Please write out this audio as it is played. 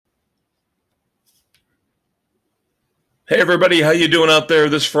Hey everybody, how you doing out there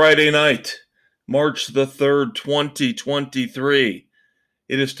this Friday night? March the 3rd, 2023.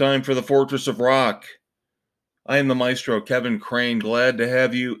 It is time for the Fortress of Rock. I am the Maestro, Kevin Crane, glad to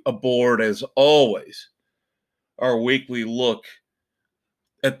have you aboard as always. Our weekly look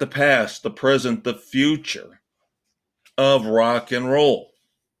at the past, the present, the future of rock and roll.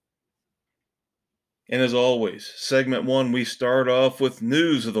 And as always, segment 1, we start off with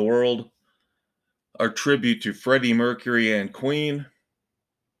news of the world, our tribute to Freddie Mercury and Queen.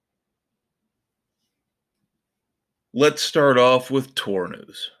 Let's start off with tour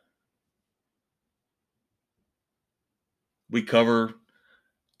news. We cover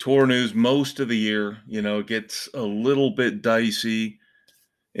tour news most of the year. It gets a little bit dicey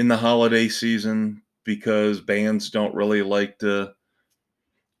in the holiday season because bands don't really like to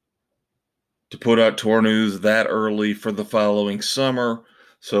put out tour news that early for the following summer.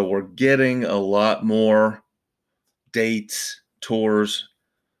 So we're getting a lot more dates, tours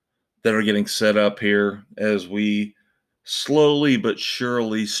that are getting set up here as we slowly but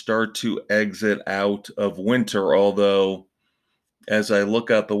surely start to exit out of winter. Although, as I look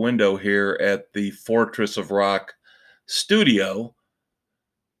out the window here at the Fortress of Rock studio,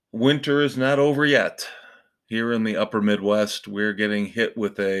 winter is not over yet. Here in the upper Midwest, we're getting hit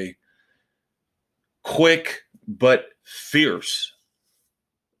with a quick but fierce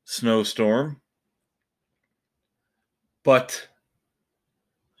snowstorm. But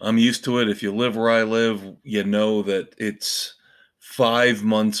I'm used to it. If you live where I live, you know that it's 5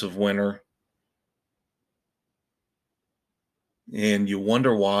 months of winter. And you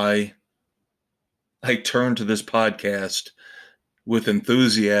wonder why I turn to this podcast with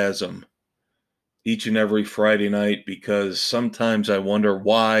enthusiasm each and every Friday night, because sometimes I wonder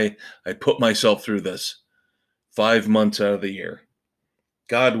why I put myself through this 5 months out of the year.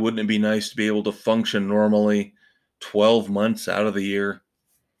 God, wouldn't it be nice to be able to function normally 12 months out of the year,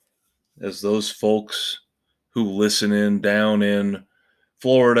 as those folks who listen in down in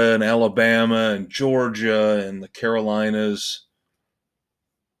Florida and Alabama and Georgia and the Carolinas,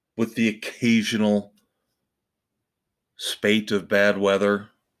 with the occasional spate of bad weather.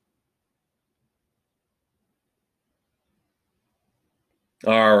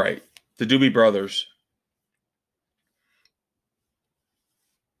 All right, the Doobie Brothers.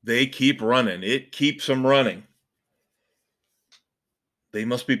 They keep running. It keeps them running. They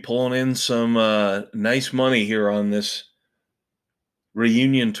must be pulling in some nice money here on this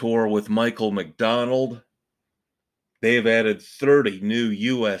reunion tour with Michael McDonald. They have added 30 new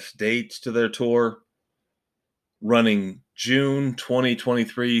U.S. dates to their tour, running June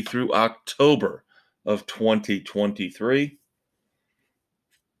 2023 through October of 2023.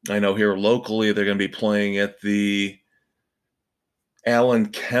 I know here locally they're going to be playing at the Allen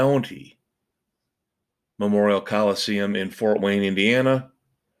County Memorial Coliseum in Fort Wayne, Indiana.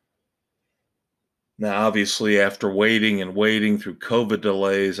 Now, obviously, after waiting and waiting through COVID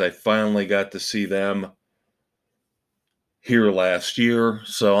delays, I finally got to see them here last year,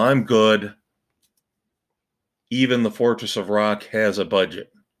 so I'm good. Even the Fortress of Rock has a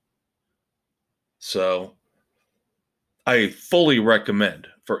budget. So I fully recommend,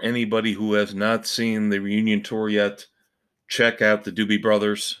 for anybody who has not seen the reunion tour yet, check out the Doobie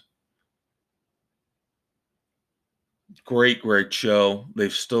Brothers. Great, great show.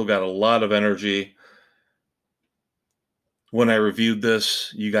 They've still got a lot of energy. When I reviewed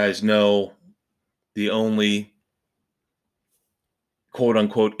this, you guys know the only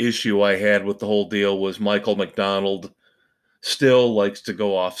quote-unquote issue I had with the whole deal was Michael McDonald still likes to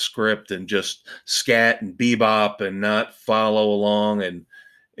go off script and just scat and bebop and not follow along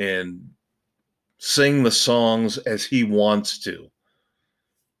and sing the songs as he wants to,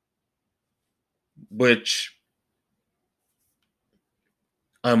 which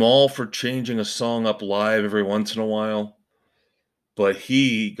I'm all for changing a song up live every once in a while, but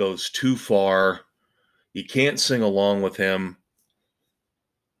he goes too far. You can't sing along with him.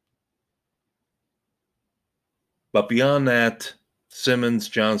 But beyond that, Simmons,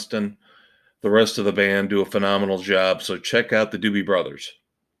 Johnston, the rest of the band do a phenomenal job. So check out the Doobie Brothers.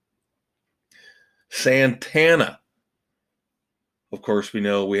 Santana. Of course, we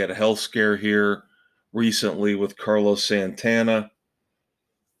know we had a health scare here recently with Carlos Santana.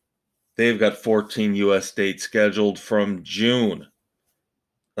 They've got 14 U.S. dates scheduled from June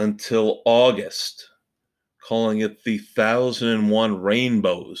until August, calling it the 1001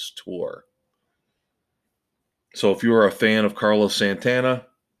 Rainbows Tour. So if you are a fan of Carlos Santana,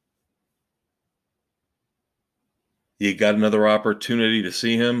 you got another opportunity to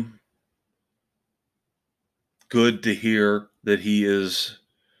see him. Good to hear that he is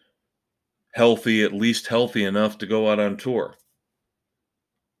healthy, at least healthy enough to go out on tour.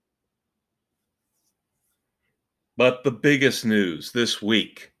 But the biggest news this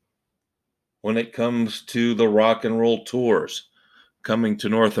week, when it comes to the rock and roll tours coming to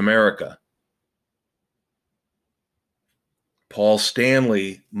North America, Paul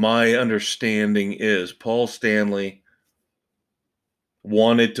Stanley, my understanding is Paul Stanley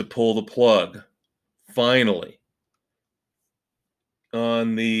wanted to pull the plug, finally,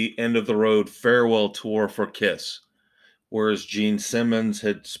 on the end of the road farewell tour for Kiss, whereas Gene Simmons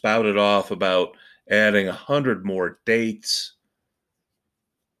had spouted off about adding 100 more dates.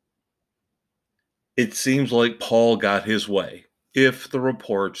 It seems like Paul got his way, if the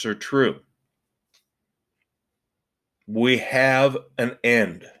reports are true. We have an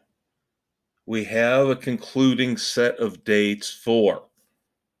end. We have a concluding set of dates for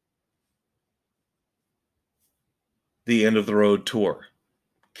the end of the road tour.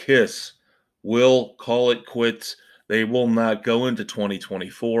 Kiss will call it quits. They will not go into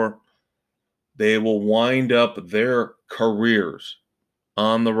 2024. They will wind up their careers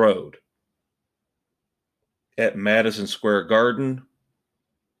on the road at Madison Square Garden,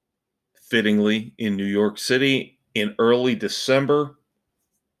 fittingly in New York City, in early December.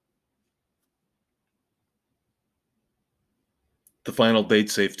 The final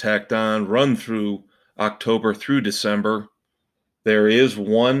dates they've tacked on run through October through December. There is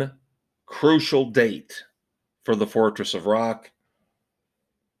one crucial date for the Fortress of Rock.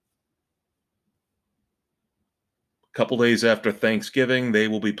 A couple days after Thanksgiving, they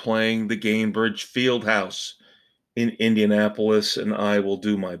will be playing the Gainbridge Fieldhouse in Indianapolis, and I will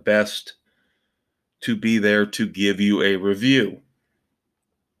do my best to be there to give you a review.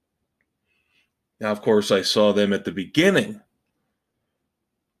 Now, of course, I saw them at the beginning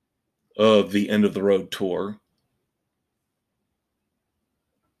of the End of the Road tour,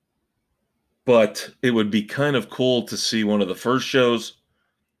 but it would be kind of cool to see one of the first shows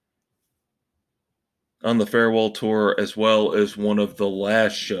on the farewell tour as well as one of the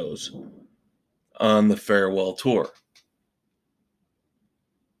last shows on the farewell tour.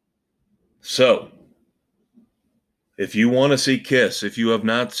 So, if you want to see Kiss, if you have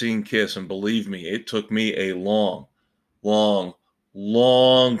not seen Kiss, and believe me, it took me a long, long,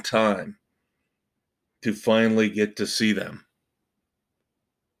 long time to finally get to see them.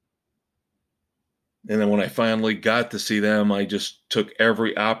 And then when I finally got to see them, I just took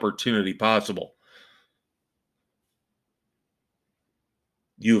every opportunity possible.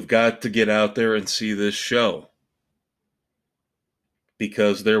 You've got to get out there and see this show,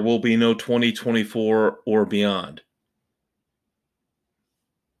 because there will be no 2024 or beyond.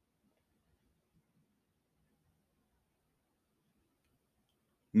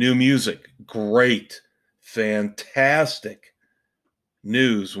 New music, great, fantastic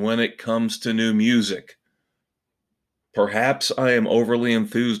news when it comes to new music. Perhaps I am overly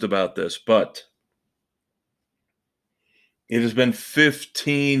enthused about this, but it has been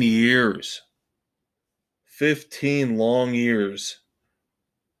 15 years, 15 long years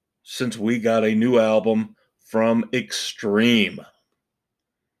since we got a new album from Extreme.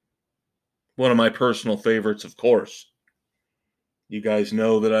 One of my personal favorites, of course. You guys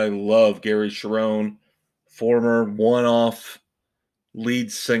know that I love Gary Cherone, former one-off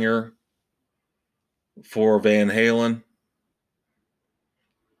lead singer for Van Halen.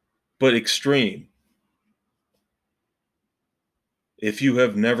 But Extreme, if you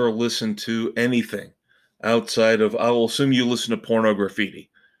have never listened to anything outside of, I will assume you listen to Porno Graffiti,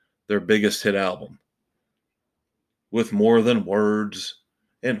 their biggest hit album, with More Than Words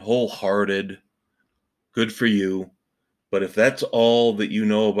and Wholehearted, good for you. But if that's all that you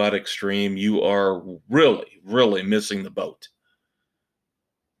know about Extreme, you are really, really missing the boat.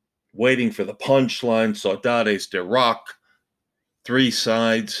 Waiting for the Punchline, Saudades de Rock, Three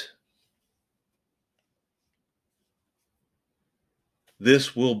Sides.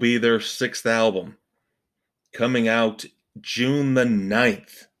 This will be their sixth album, coming out June the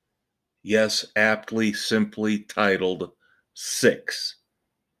 9th. Yes, aptly, simply titled 6.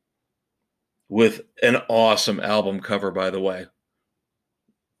 With an awesome album cover, by the way.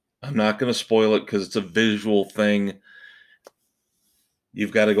 I'm not going to spoil it because it's a visual thing.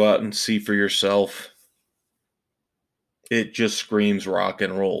 You've got to go out and see for yourself. It just screams rock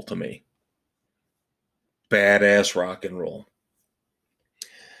and roll to me. Badass rock and roll.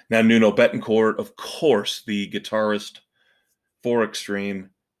 Now, Nuno Bettencourt, of course, the guitarist for Extreme,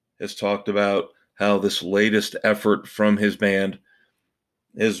 has talked about how this latest effort from his band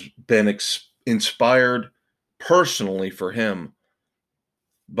has been inspired personally for him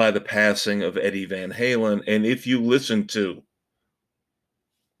by the passing of Eddie Van Halen. And if you listen to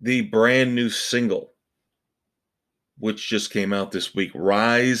the brand new single, which just came out this week,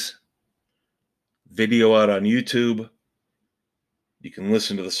 Rise, video out on YouTube. You can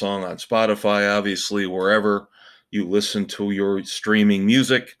listen to the song on Spotify, obviously, wherever you listen to your streaming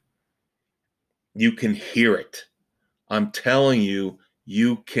music. You can hear it. I'm telling you,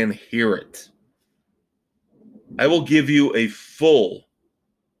 you can hear it. I will give you a full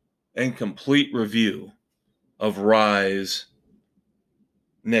and complete review of Rise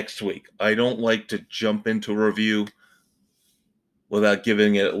next week. I don't like to jump into a review without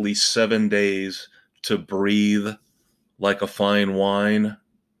giving it at least 7 days to breathe like a fine wine.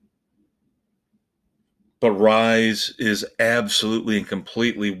 But Rise is absolutely and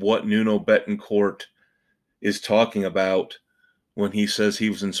completely what Nuno Bettencourt is talking about when he says he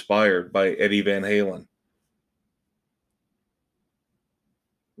was inspired by Eddie Van Halen.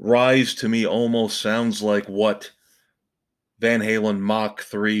 Rise to me almost sounds like what Van Halen Mach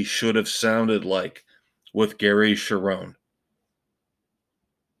 3 should have sounded like with Gary Cherone.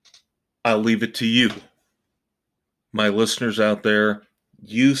 I'll leave it to you, my listeners out there.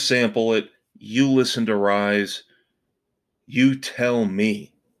 You sample it, you listen to Rise, you tell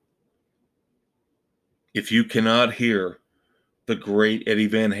me if you cannot hear the great Eddie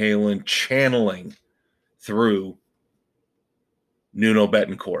Van Halen channeling through Nuno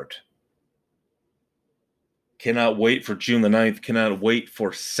Bettencourt. Cannot wait for June the 9th. Cannot wait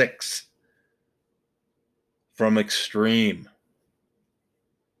for 6 from Extreme.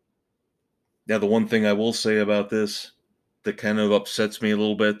 Now, the one thing I will say about this that kind of upsets me a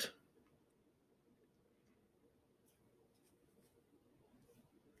little bit,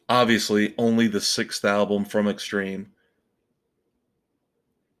 obviously, only the 6th album from Extreme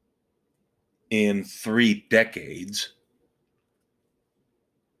in 3 decades.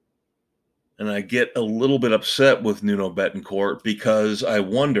 And I get a little bit upset with Nuno Bettencourt because I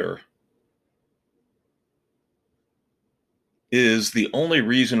wonder, is the only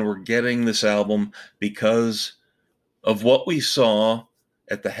reason we're getting this album because of what we saw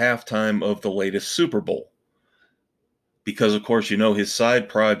at the halftime of the latest Super Bowl? Because, of course, you know his side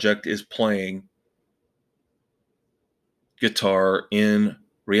project is playing guitar in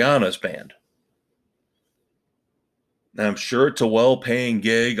Rihanna's band. Now, I'm sure it's a well-paying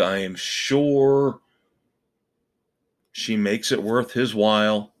gig. I am sure she makes it worth his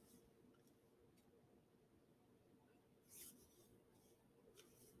while.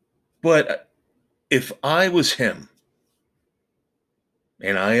 But if I was him,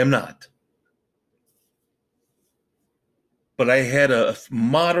 and I am not, but I had a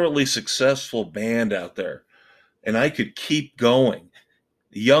moderately successful band out there, and I could keep going,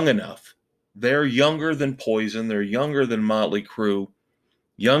 young enough. They're younger than Poison. They're younger than Motley Crue.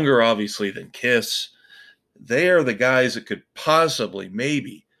 Younger, obviously, than Kiss. They are the guys that could possibly,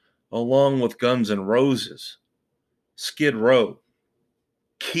 maybe, along with Guns N' Roses, Skid Row,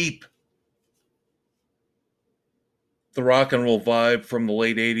 keep the rock and roll vibe from the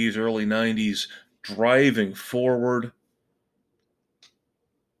late 80s, early 90s driving forward.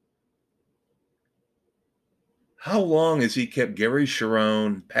 How long has he kept Gary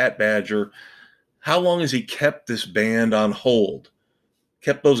Cherone, Pat Badger? How long has he kept this band on hold?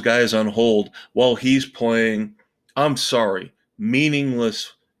 Kept those guys on hold while he's playing, I'm sorry,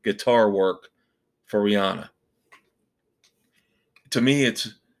 meaningless guitar work for Rihanna. To me,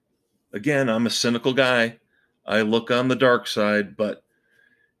 it's, again, I'm a cynical guy. I look on the dark side, but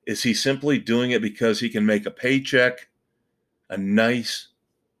is he simply doing it because he can make a paycheck, a nice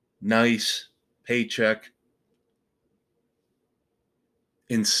paycheck,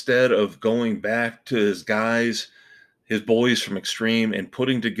 instead of going back to his guys, his boys from Extreme, and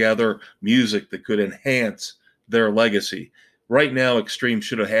putting together music that could enhance their legacy? Right now, Extreme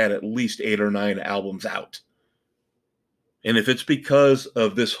should have had at least 8 or 9 albums out. And if it's because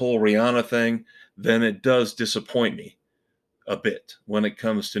of this whole Rihanna thing, then it does disappoint me a bit when it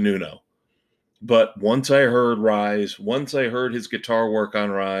comes to Nuno. But once I heard Rise, once I heard his guitar work on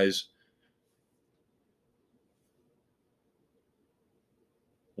Rise,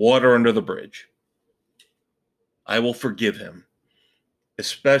 water under the bridge. I will forgive him,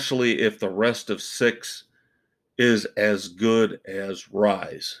 especially if the rest of 6 is as good as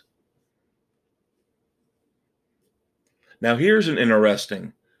Rise. Now, here's an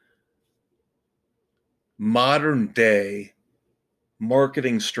interesting modern day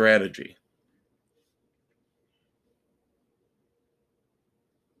marketing strategy.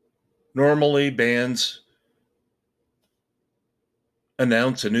 Normally, bands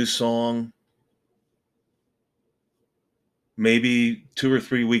announce a new song. Maybe 2 or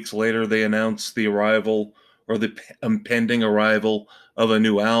 3 weeks later, they announce the arrival or the impending arrival of a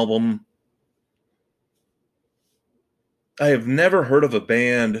new album. I have never heard of a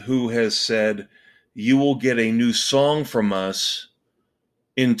band who has said, you will get a new song from us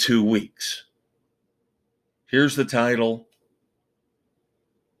in 2 weeks. Here's the title,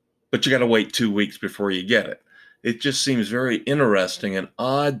 but you got to wait 2 weeks before you get it. It just seems very interesting and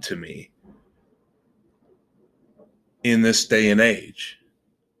odd to me in this day and age.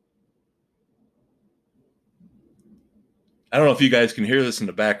 I don't know if you guys can hear this in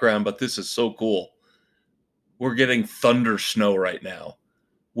the background, but this is so cool. We're getting thunder snow right now.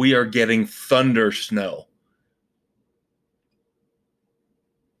 We are getting thunder snow.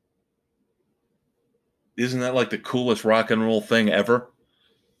 Isn't that like the coolest rock and roll thing ever?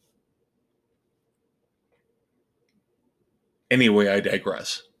 Anyway, I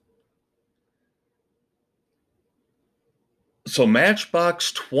digress. So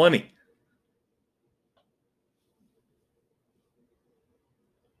Matchbox 20.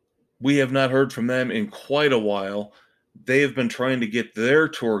 We have not heard from them in quite a while. They have been trying to get their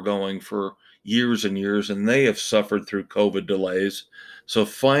tour going for years and years, and they have suffered through COVID delays. So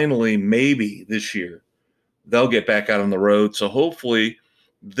finally, maybe this year, they'll get back out on the road. So hopefully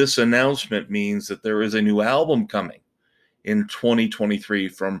this announcement means that there is a new album coming in 2023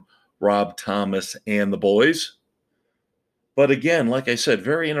 from Rob Thomas and the boys. But again, like I said,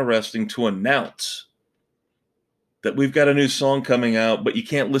 very interesting to announce that we've got a new song coming out, but you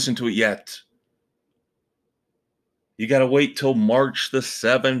can't listen to it yet. You got to wait till March the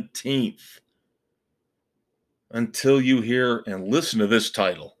 17th until you hear and listen to this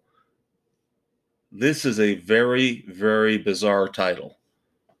title. This is a very, very bizarre title.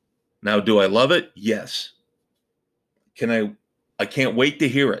 Now, do I love it? Yes. I can't wait to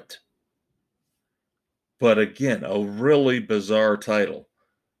hear it. But again, a really bizarre title.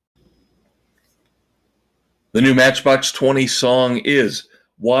 The new Matchbox 20 song is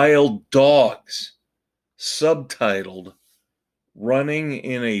Wild Dogs, subtitled Running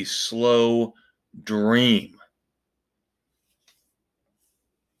in a Slow Dream.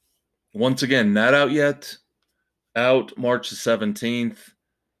 Once again, not out yet. Out March the 17th.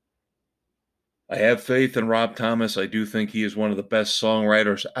 I have faith in Rob Thomas. I do think he is one of the best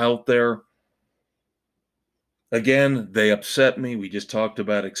songwriters out there. Again, they upset me. We just talked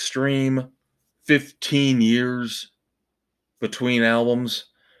about Extreme. 15 years between albums.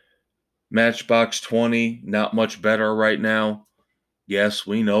 Matchbox 20, not much better right now. Yes,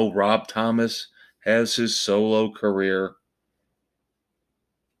 we know Rob Thomas has his solo career.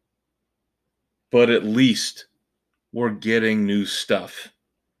 But at least we're getting new stuff.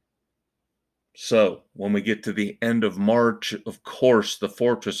 So when we get to the end of March, of course, the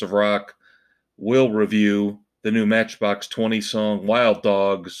Fortress of Rock will review the new Matchbox 20 song, Wild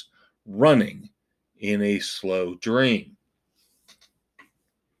Dogs, Running in a Slow Dream.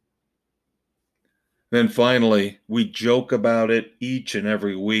 Then finally, we joke about it each and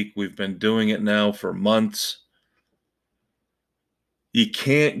every week. We've been doing it now for months. You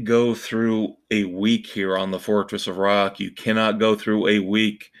can't go through a week here on the Fortress of Rock. You cannot go through a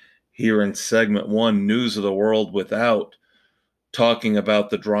week here in segment 1, News of the World, without talking about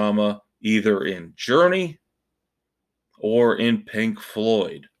the drama either in Journey or in Pink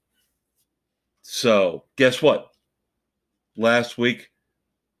Floyd. So, guess what? Last week,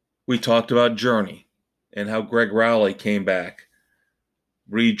 we talked about Journey and how Greg Rowley came back,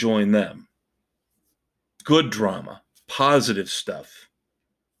 rejoined them. Good drama, positive stuff.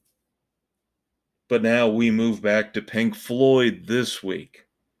 But now we move back to Pink Floyd this week.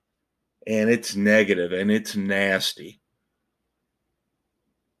 And it's negative and it's nasty.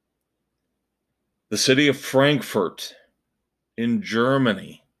 The city of Frankfurt in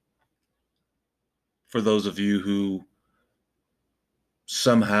Germany, for those of you who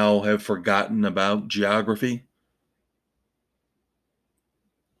somehow have forgotten about geography,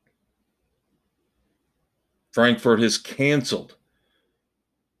 Frankfurt has canceled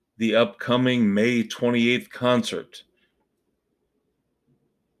the upcoming May 28th concert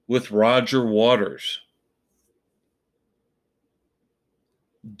with Roger Waters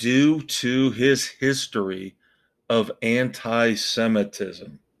due to his history of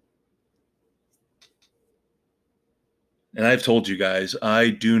anti-Semitism. And I've told you guys, I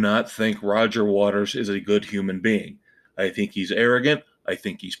do not think Roger Waters is a good human being. I think he's arrogant. I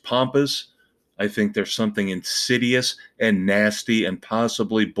think he's pompous. I think there's something insidious and nasty and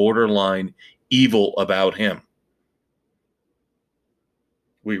possibly borderline evil about him.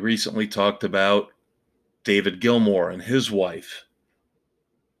 We recently talked about David Gilmour and his wife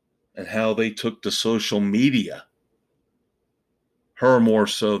and how they took to social media. Her more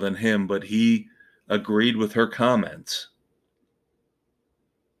so than him, but he agreed with her comments.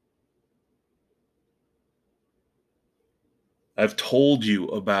 I've told you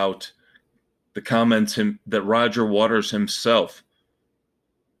about the comments that Roger Waters himself,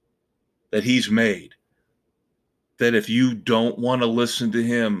 that he's made, that if you don't want to listen to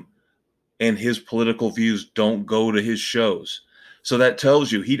him and his political views, don't go to his shows. So that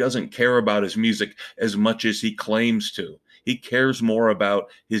tells you he doesn't care about his music as much as he claims to. He cares more about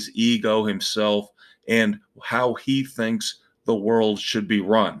his ego, himself, and how he thinks the world should be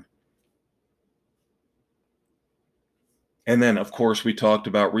run. And then, of course, we talked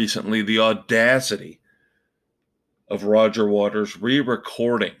about recently the audacity of Roger Waters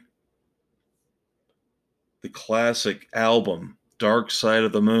re-recording the classic album Dark Side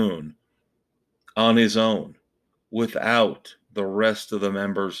of the Moon on his own without the rest of the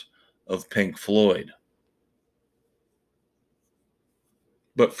members of Pink Floyd.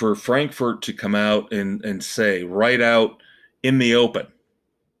 But for Frankfurt to come out and say right out in the open,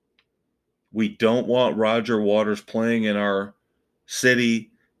 we don't want Roger Waters playing in our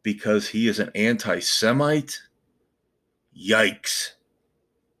city because he is an anti-Semite? Yikes.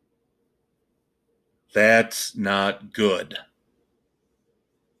 That's not good.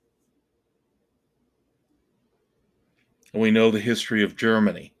 And we know the history of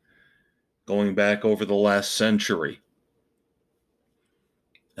Germany going back over the last century.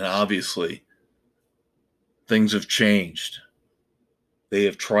 And obviously, things have changed. They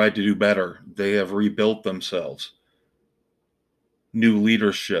have tried to do better. They have rebuilt themselves. New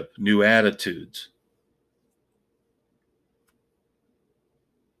leadership, new attitudes.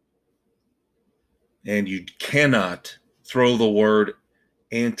 And you cannot throw the word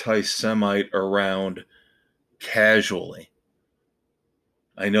anti-Semite around casually.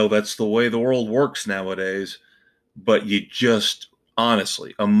 I know that's the way the world works nowadays, but you just,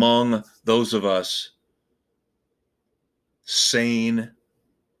 honestly, among those of us sane,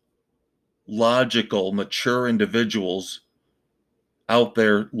 logical, mature individuals out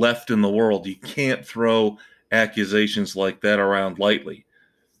there left in the world, you can't throw accusations like that around lightly.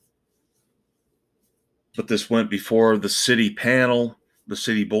 But this went before the city panel, the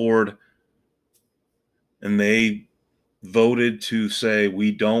city board, and they voted to say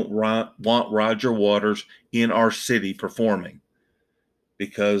we don't want Roger Waters in our city performing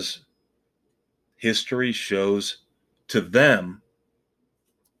because history shows to them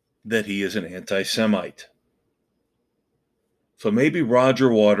that he is an anti-Semite. So maybe Roger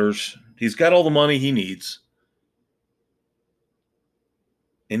Waters, he's got all the money he needs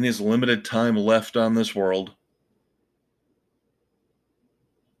in his limited time left on this world.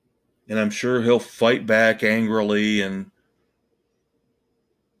 And I'm sure he'll fight back angrily and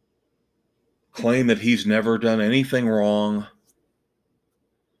claim that he's never done anything wrong.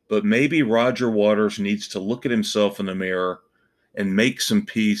 But maybe Roger Waters needs to look at himself in the mirror and make some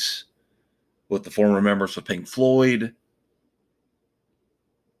peace with the former members of Pink Floyd,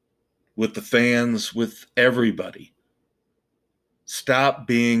 with the fans, with everybody. Stop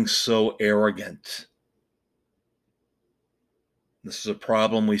being so arrogant. This is a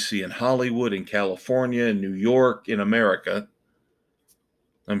problem we see in Hollywood, in California, in New York, in America.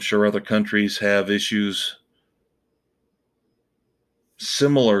 I'm sure other countries have issues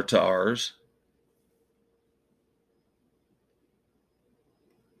similar to ours.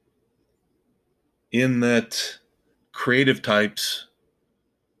 In that creative types,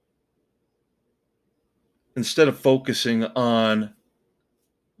 instead of focusing on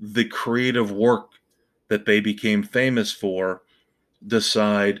the creative work that they became famous for,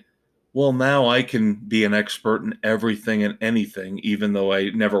 decide, well, now I can be an expert in everything and anything, even though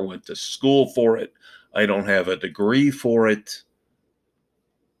I never went to school for it. I don't have a degree for it.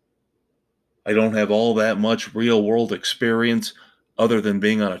 I don't have all that much real world experience other than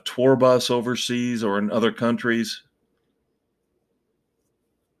being on a tour bus overseas or in other countries.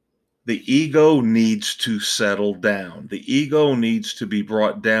 The ego needs to settle down. The ego needs to be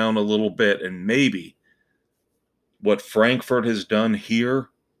brought down a little bit. And maybe what Frankfurt has done here,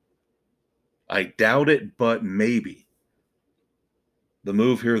 I doubt it, but maybe the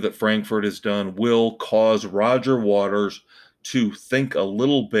move here that Frankfurt has done will cause Roger Waters to think a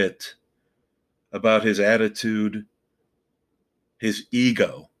little bit about his attitude, his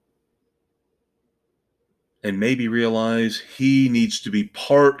ego, and maybe realize he needs to be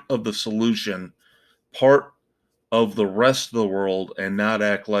part of the solution, part of the rest of the world, and not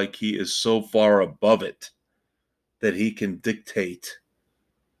act like he is so far above it that he can dictate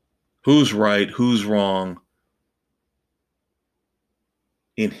who's right, who's wrong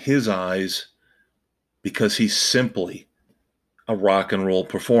in his eyes because he's simply a rock and roll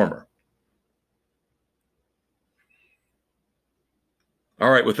performer. All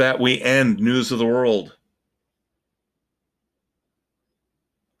right, with that, we end News of the World.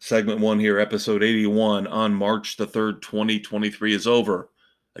 Segment 1 here, episode 81 on March the 3rd, 2023 is over.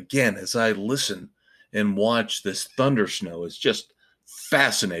 Again, as I listen and watch this thunder snow, it's just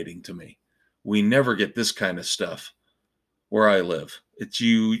fascinating to me. We never get this kind of stuff where I live. It's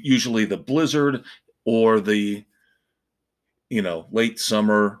usually the blizzard or the, late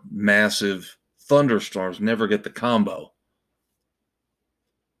summer massive thunderstorms. Never get the combo.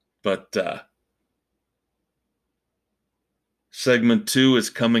 But segment 2 is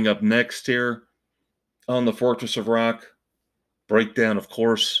coming up next here on the Fortress of Rock. Breakdown, of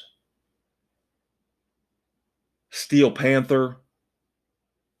course. Steel Panther.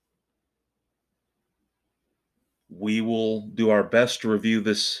 We will do our best to review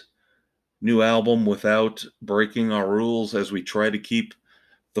this new album without breaking our rules as we try to keep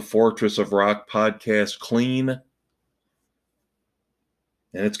the Fortress of Rock podcast clean.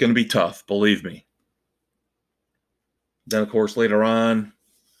 And it's going to be tough, believe me. Then, of course, later on,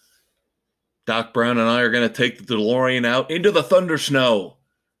 Doc Brown and I are going to take the DeLorean out into the thunder snow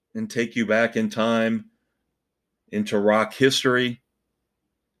and take you back in time into rock history.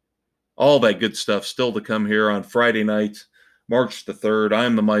 All that good stuff still to come here on Friday night, March the 3rd.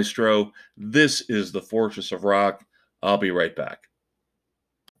 I'm the Maestro. This is the Fortress of Rock. I'll be right back.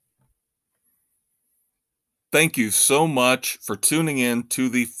 Thank you so much for tuning in to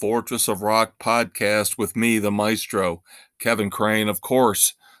the Fortress of Rock podcast with me, the Maestro, Kevin Crane. Of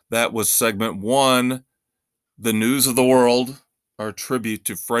course, that was segment 1, the news of the world, our tribute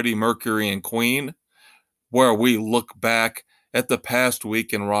to Freddie Mercury and Queen, where we look back at the past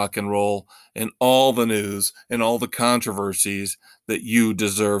week in rock and roll and all the news and all the controversies that you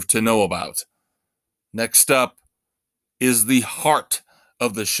deserve to know about. Next up is the heart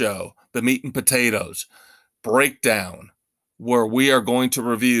of the show, the meat and potatoes breakdown, where we are going to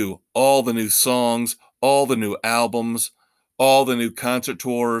review all the new songs, all the new albums, all the new concert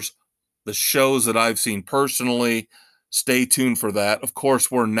tours, the shows that I've seen personally. Stay tuned for that. Of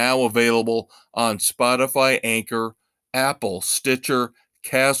course, we're now available on Spotify, Anchor, Apple, Stitcher,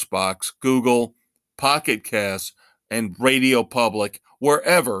 Castbox, Google, Pocket Cast, and Radio Public,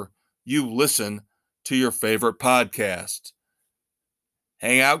 wherever you listen to your favorite podcasts.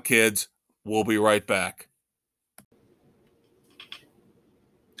 Hang out, kids. We'll be right back.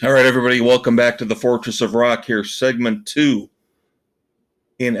 All right, everybody, welcome back to the Fortress of Rock here, segment 2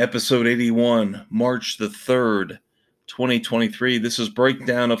 in episode 81, March the 3rd, 2023. This is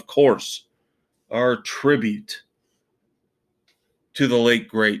breakdown, of course, our tribute to the late,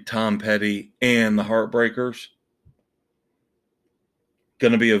 great Tom Petty and the Heartbreakers.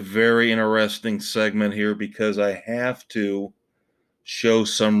 Going to be a very interesting segment here because I have to show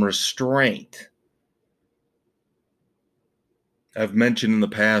some restraint. I've mentioned in the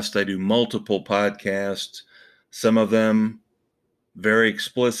past I do multiple podcasts, some of them very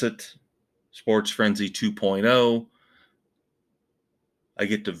explicit, Sports Frenzy 2.0. I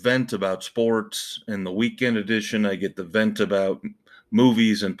get to vent about sports. In the weekend edition, I get to vent about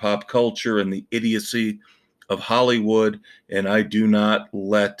movies and pop culture and the idiocy of Hollywood, and I do not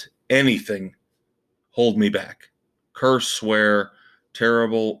let anything hold me back. Curse, swear,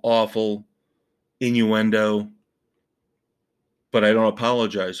 terrible, awful, innuendo, but I don't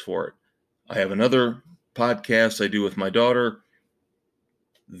apologize for it. I have another podcast I do with my daughter.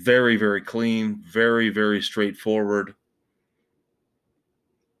 Very, very clean, very, very straightforward,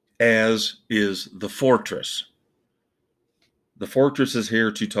 as is The Fortress. The Fortress is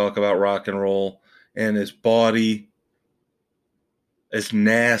here to talk about rock and roll and as bawdy, as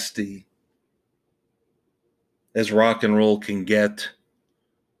nasty as rock and roll can get.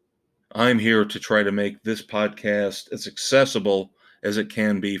 I'm here to try to make this podcast as accessible as it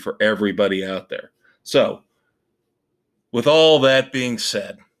can be for everybody out there. So, with all that being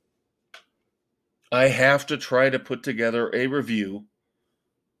said, I have to try to put together a review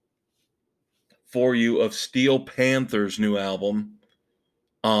for you of Steel Panther's new album,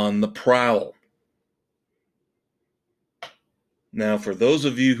 On the Prowl. Now, for those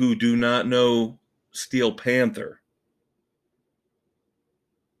of you who do not know Steel Panther,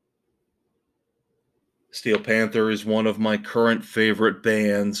 Steel Panther is one of my current favorite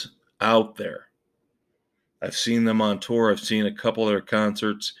bands out there. I've seen them on tour. I've seen a couple of their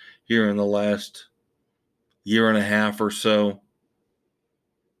concerts here in the last year and a half or so.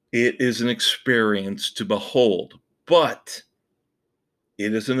 It is an experience to behold, but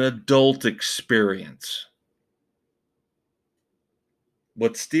it is an adult experience.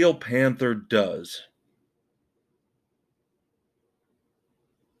 What Steel Panther does,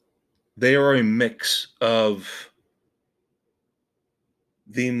 they are a mix of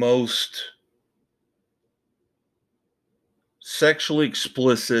the most sexually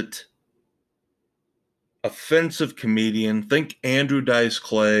explicit, offensive comedian. Think Andrew Dice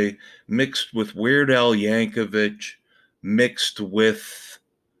Clay mixed with Weird Al Yankovic, mixed with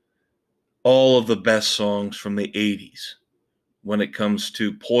all of the best songs from the 80s when it comes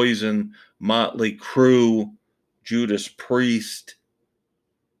to Poison, Motley Crue, Judas Priest.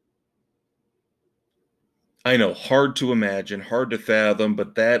 I know, hard to imagine, hard to fathom,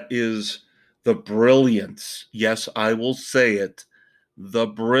 but that is the brilliance. Yes, I will say it. The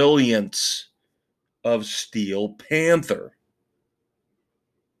brilliance of Steel Panther.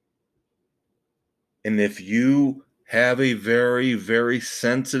 And if you have a very, very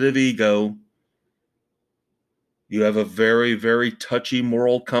sensitive ego, you have a very, very touchy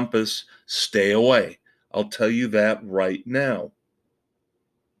moral compass, stay away. I'll tell you that right now.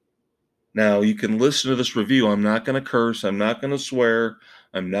 Now, you can listen to this review. I'm not going to curse. I'm not going to swear.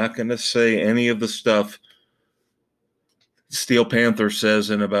 I'm not going to say any of the stuff Steel Panther says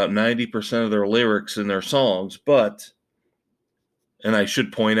in about 90% of their lyrics in their songs. But, and I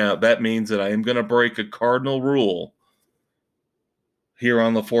should point out, that means that I am going to break a cardinal rule here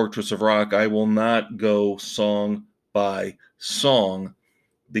on the Fortress of Rock. I will not go song by song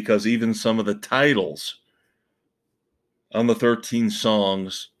because even some of the titles on the 13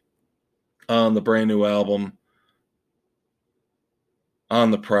 songs on the brand new album,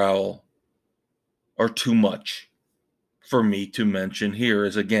 On the Prowl, are too much for me to mention here.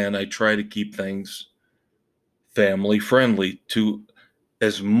 As again, I try to keep things family friendly to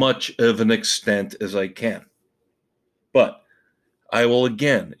as much of an extent as I can. But I will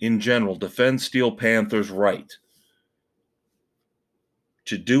again, in general, defend Steel Panther's right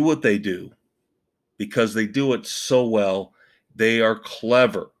to do what they do because they do it so well. They are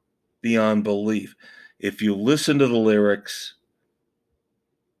clever beyond belief. If you listen to the lyrics,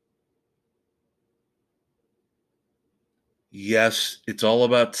 yes, it's all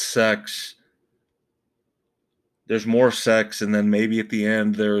about sex. There's more sex, and then maybe at the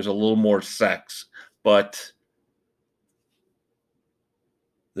end there's a little more sex. But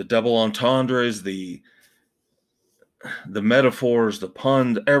the double entendres, the metaphors, the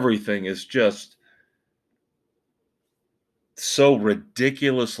puns, everything is just so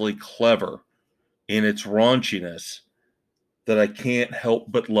ridiculously clever in its raunchiness that I can't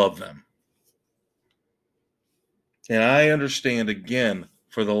help but love them. And I understand, again,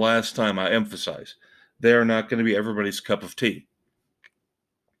 for the last time, I emphasize, they're not going to be everybody's cup of tea.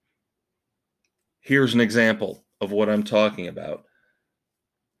 Here's an example of what I'm talking about.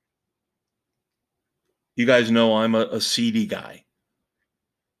 You guys know I'm a CD guy.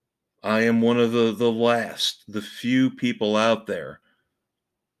 I am one of the few people out there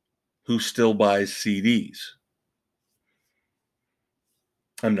who still buys CDs.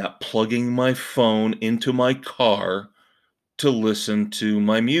 I'm not plugging my phone into my car to listen to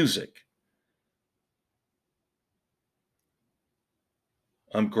my music.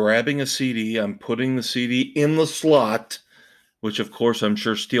 I'm grabbing a CD, I'm putting the CD in the slot, which of course I'm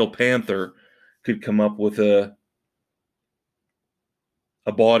sure Steel Panther could come up with a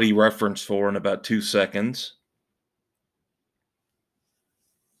body reference for in about 2 seconds.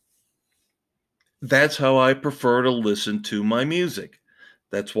 That's how I prefer to listen to my music.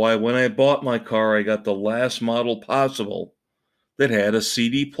 That's why when I bought my car, I got the last model possible that had a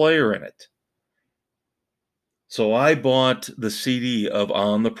CD player in it. So I bought the CD of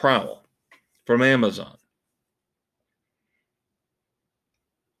On the Prowl from Amazon.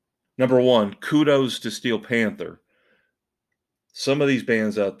 Number one, kudos to Steel Panther. Some of these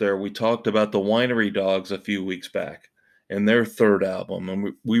bands out there, we talked about the Winery Dogs a few weeks back and their third album,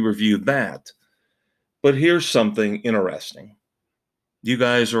 and we reviewed that. But here's something interesting. You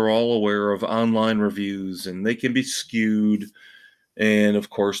guys are all aware of online reviews, and they can be skewed. And of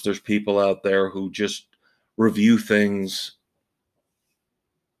course, there's people out there who just review things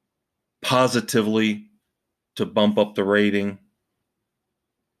positively to bump up the rating,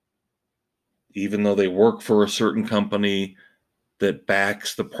 even though they work for a certain company that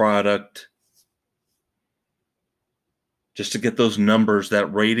backs the product, just to get those numbers,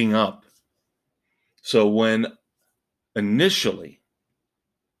 that rating up. So when initially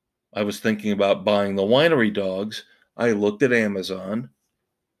I was thinking about buying the Winery Dogs, I looked at Amazon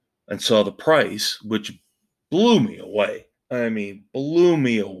and saw the price, which blew me away. I mean, blew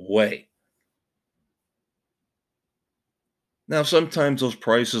me away. Now, sometimes those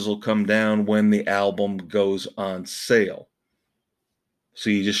prices will come down when the album goes on sale. So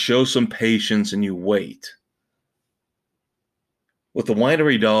you just show some patience and you wait. With the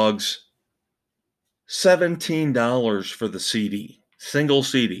Winery Dogs, $17 for the CD. single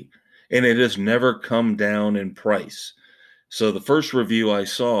CD, and it has never come down in price. So the first review I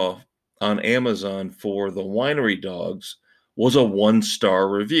saw on Amazon for the Winery Dogs was a 1-star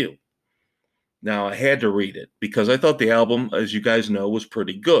review. Now I had to read it because I thought the album, as you guys know, was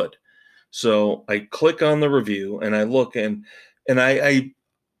pretty good. So I click on the review and I look and I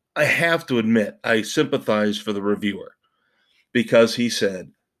have to admit I sympathize for the reviewer because he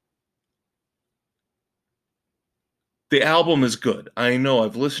said the album is good. I know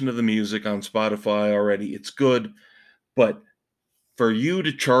I've listened to the music on Spotify already. It's good, but for you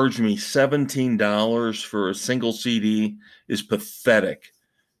to charge me $17 for a single CD is pathetic.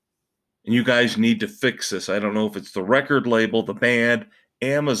 And you guys need to fix this. I don't know if it's the record label, the band,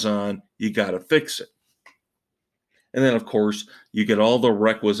 Amazon, you got to fix it. And then, of course, you get all the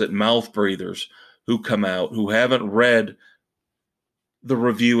requisite mouth breathers who come out who haven't read the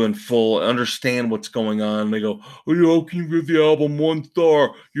review in full, understand what's going on. And they go, "Oh, how can you give the album 1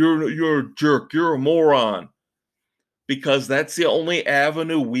 star? You're a jerk. You're a moron." Because that's the only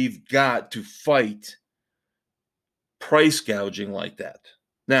avenue we've got to fight price gouging like that.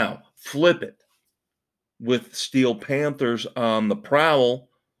 Now, flip it with Steel Panthers on the prowl,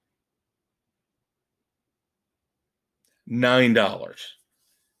 $9.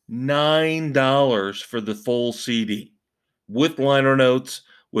 $9 for the full CD with liner notes,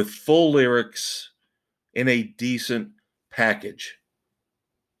 with full lyrics, in a decent package.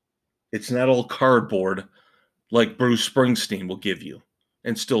 It's not all cardboard like Bruce Springsteen will give you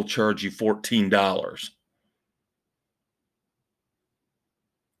and still charge you $14.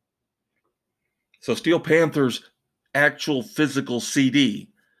 So Steel Panther's actual physical CD,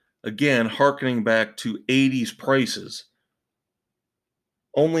 again, hearkening back to 80s prices,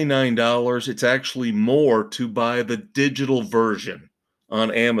 only $9. It's actually more to buy the digital version on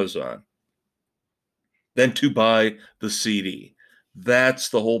Amazon than to buy the CD. That's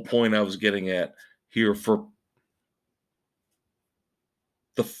the whole point I was getting at here for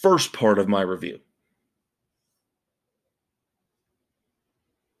the first part of my review.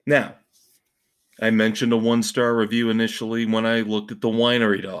 Now, I mentioned a 1-star review initially when I looked at the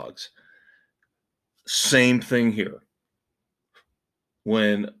Winery Dogs. Same thing here.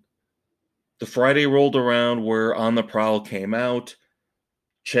 When the Friday rolled around where On the Prowl came out,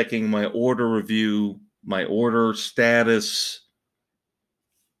 checking my order review, my order status,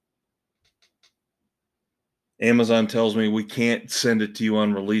 Amazon tells me we can't send it to you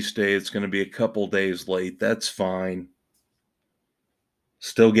on release day. It's going to be a couple days late. That's fine.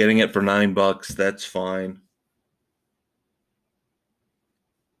 Still getting it for $9. That's fine.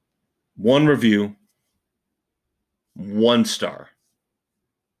 One review, 1 star.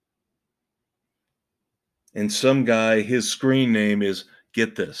 And some guy, his screen name is,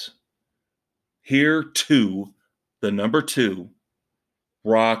 get this, here to the number 2,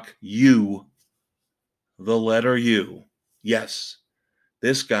 rock you, the letter U. Yes,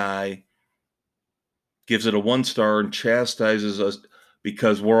 this guy gives it a 1 star and chastises us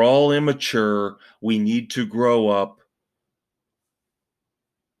because we're all immature. We need to grow up.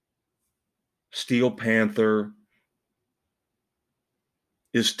 Steel Panther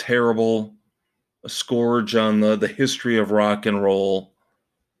is terrible, a scourge on the history of rock and roll.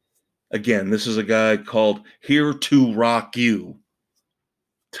 Again, this is a guy called Here to Rock You,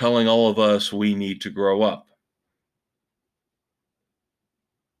 telling all of us we need to grow up.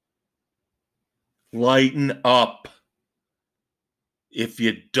 Lighten up. If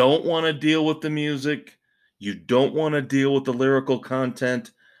you don't want to deal with the music, you don't want to deal with the lyrical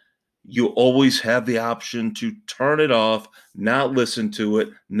content, you always have the option to turn it off, not listen to it,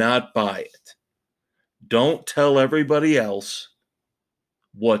 not buy it. Don't tell everybody else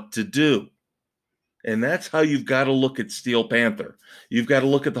what to do. And that's how you've got to look at Steel Panther. You've got to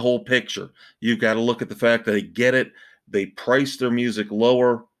look at the whole picture. You've got to look at the fact that they get it. They price their music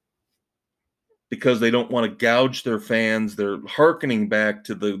lower because they don't want to gouge their fans. They're hearkening back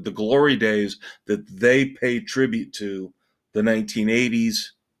to the glory days that they pay tribute to, the 1980s.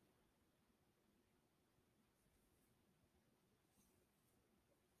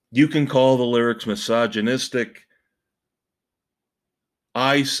 You can call the lyrics misogynistic.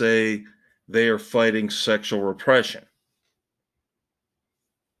 I say they are fighting sexual repression.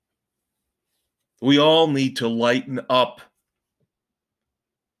 We all need to lighten up.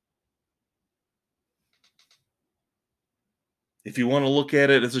 If you want to look at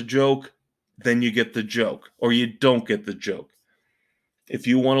it as a joke, then you get the joke, or you don't get the joke. If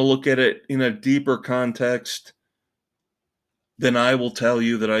you want to look at it in a deeper context, then I will tell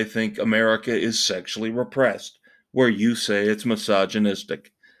you that I think America is sexually repressed, where you say it's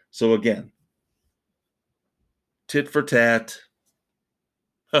misogynistic. So again, tit for tat,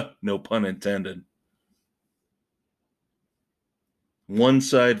 No pun intended. One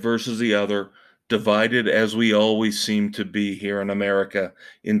side versus the other, divided as we always seem to be here in America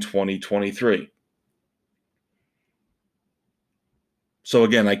in 2023. So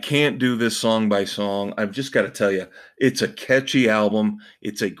again, I can't do this song by song. I've just got to tell you, it's a catchy album.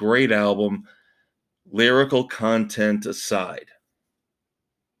 It's a great album, lyrical content aside.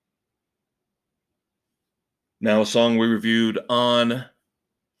 Now, a song we reviewed on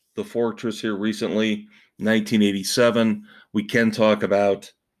The Fortress here recently, 1987. We can talk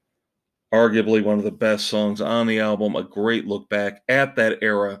about arguably one of the best songs on the album, a great look back at that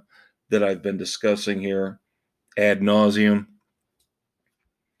era that I've been discussing here ad nauseum.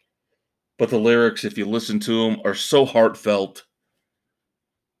 But the lyrics, if you listen to them, are so heartfelt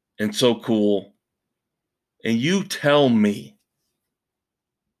and so cool. And you tell me,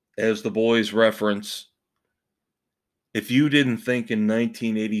 as the boys reference, if you didn't think in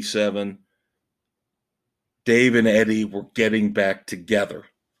 1987 Dave and Eddie were getting back together.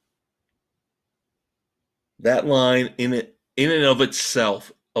 That line in and of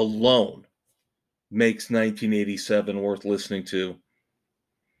itself alone makes 1987 worth listening to.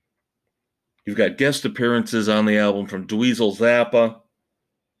 You've got guest appearances on the album from Dweezil Zappa.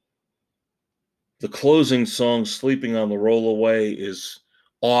 The closing song, Sleeping on the Rollaway, is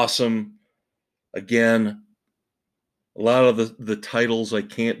awesome. Again, a lot of the titles I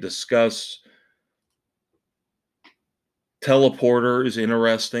can't discuss. Teleporter is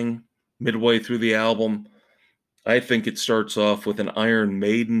interesting. Midway through the album, I think it starts off with an Iron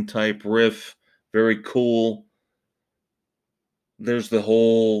Maiden type riff. Very cool. There's the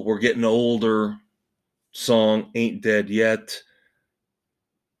whole We're Getting Older song, Ain't Dead Yet,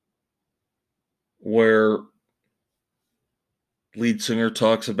 where lead singer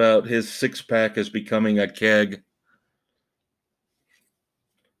talks about his six-pack as becoming a keg.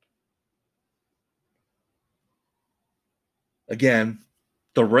 Again,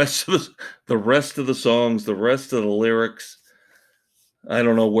 the rest of the songs, the rest of the lyrics, I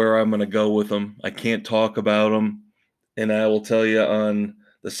don't know where I'm going to go with them. I can't talk about them. And I will tell you on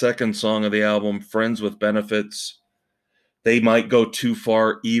the second song of the album, Friends with Benefits, they might go too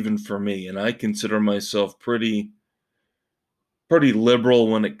far even for me. And I consider myself pretty liberal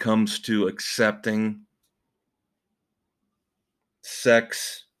when it comes to accepting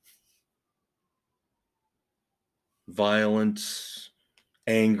sex, violence,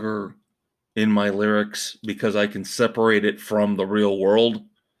 anger in my lyrics because I can separate it from the real world.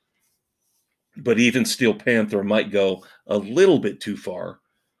 But even Steel Panther might go a little bit too far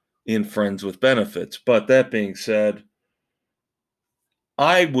in Friends with Benefits. But that being said,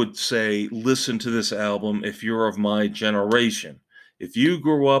 I would say listen to this album if you're of my generation. If you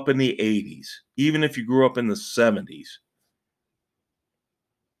grew up in the 80s, even if you grew up in the 70s,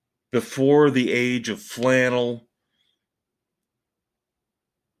 before the age of flannel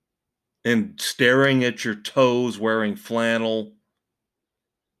and staring at your toes wearing flannel,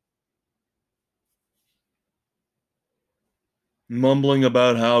 mumbling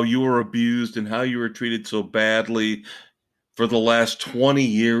about how you were abused and how you were treated so badly for the last 20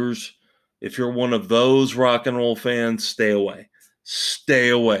 years, if you're one of those rock and roll fans, stay away. Stay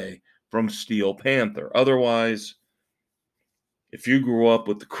away from Steel Panther. Otherwise, if you grew up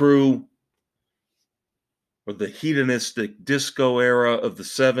with the Crew or the hedonistic disco era of the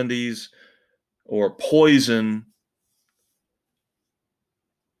 70s or Poison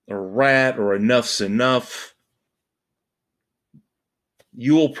or Rat or Enough's Enough,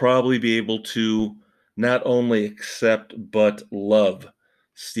 you will probably be able to not only accept but love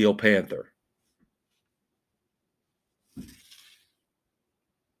Steel Panther.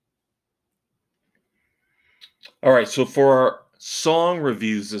 All right, so for our song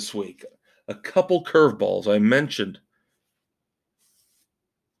reviews this week, a couple curveballs. I mentioned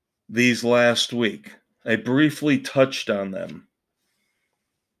these last week. I briefly touched on them.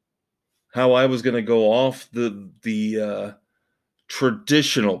 How I was going to go off the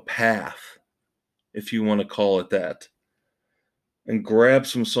traditional path, if you want to call it that, and grab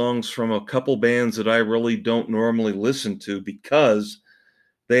some songs from a couple bands that I really don't normally listen to because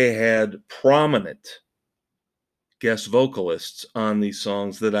they had prominent guest vocalists on these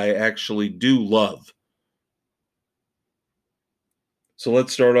songs that I actually do love. So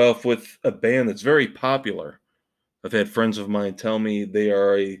let's start off with a band that's very popular. I've had friends of mine tell me they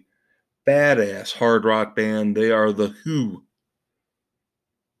are a badass hard rock band. They are The Who.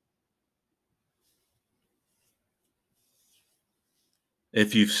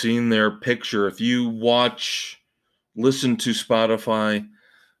 If you've seen their picture, if you listen to Spotify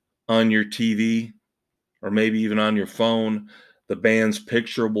on your TV, or maybe even on your phone, the band's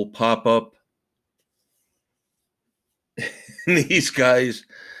picture will pop up. And these guys,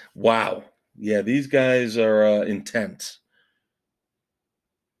 wow. Yeah, these guys are intense.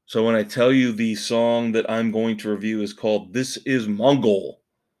 So when I tell you the song that I'm going to review is called This Is Mongol,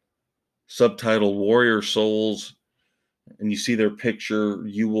 subtitled Warrior Souls, and you see their picture,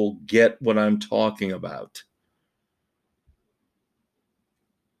 you will get what I'm talking about.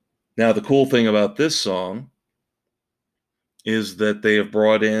 Now, the cool thing about this song is that they have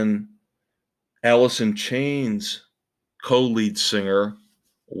brought in Alice in Chains co-lead singer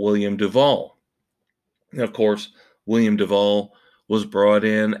William Duvall. And of course, William Duvall was brought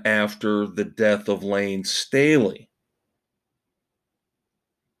in after the death of Lane Staley.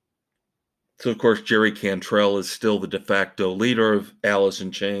 So, of course, Jerry Cantrell is still the de facto leader of Alice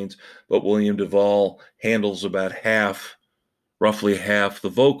in Chains, but William Duvall handles about roughly half the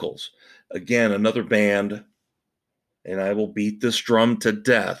vocals. Again, another band, and I will beat this drum to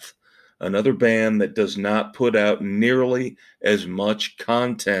death, another band that does not put out nearly as much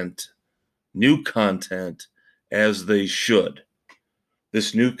content, new content, as they should.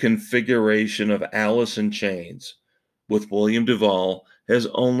 This new configuration of Alice in Chains with William Duvall has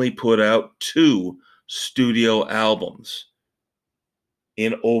only put out 2 studio albums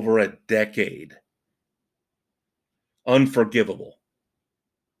in over a decade. Unforgivable.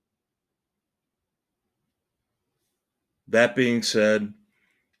 That being said,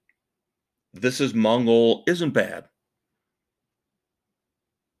 This Is Mongol isn't bad.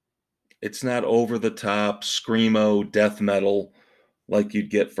 It's not over the top screamo death metal like you'd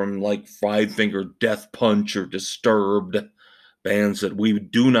get from like Five Finger Death Punch or Disturbed, bands that we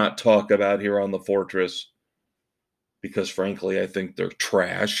do not talk about here on the Fortress because frankly I think they're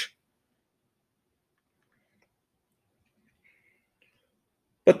trash.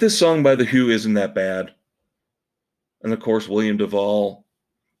 But this song by The Who isn't that bad. And of course, William Duvall.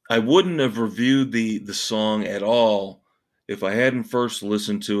 I wouldn't have reviewed the song at all if I hadn't first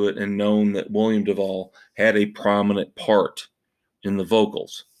listened to it and known that William Duvall had a prominent part in the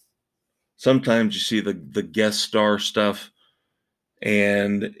vocals. Sometimes you see the guest star stuff,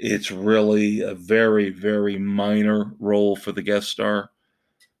 and it's really a very, very minor role for the guest star.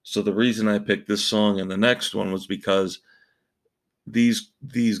 So the reason I picked this song and the next one was because these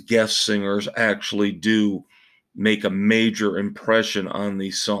guest singers actually do make a major impression on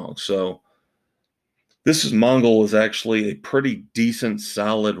these songs. So This Is Mongol is actually a pretty decent,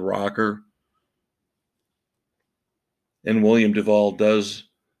 solid rocker. And William Duvall does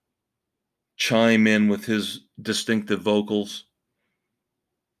chime in with his distinctive vocals.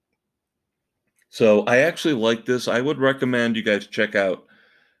 So I actually like this. I would recommend you guys check out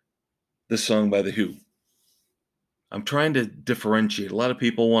this song by The Who. I'm trying to differentiate. A lot of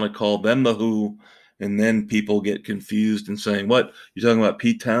people want to call them The Who, and then people get confused and saying, what, you're talking about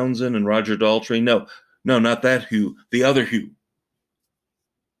Pete Townsend and Roger Daltrey? No, not that Who, the other Who.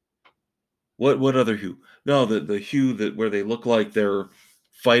 What other Who? No, the Who that where they look like they're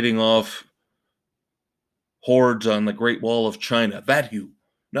fighting off hordes on the Great Wall of China. That Who.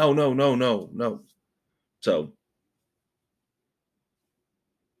 No. So,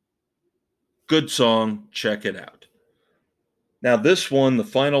 good song. Check it out. Now, this one, the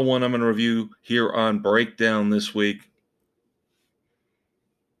final one I'm going to review here on Breakdown this week,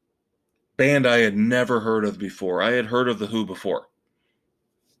 band I had never heard of before. I had heard of The Who before.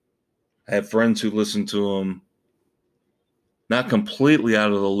 I have friends who listen to them. Not completely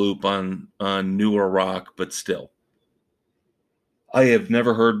out of the loop on newer rock, but still. I have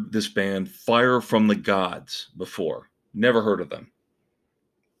never heard this band, Fire from the Gods, before. Never heard of them.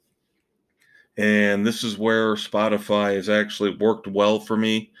 And this is where Spotify has actually worked well for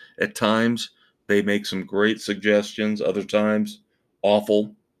me at times. They make some great suggestions, other times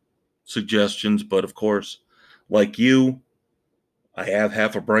awful suggestions. But of course, like you, I have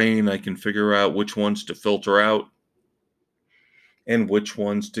half a brain. I can figure out which ones to filter out and which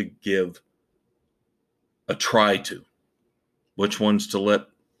ones to give a try to, which ones to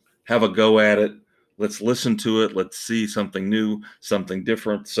have a go at it. Let's listen to it. Let's see something new, something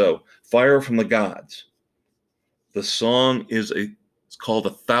different. So, Fire from the Gods. The song it's called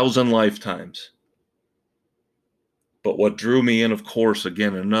 1,000 Lifetimes. But what drew me in, of course,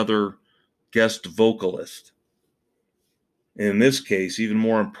 again, another guest vocalist. In this case, even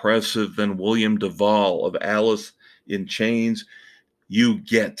more impressive than William Duvall of Alice in Chains, you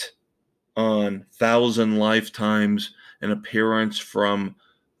get on 1,000 Lifetimes an appearance from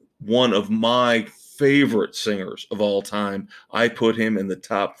one of my favorite singers of all time. I put him in the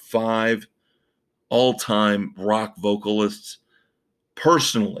top 5 all-time rock vocalists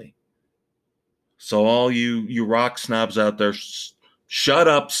personally. So all you rock snobs out there, shut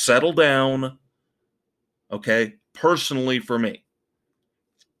up, settle down. Okay? Personally, for me,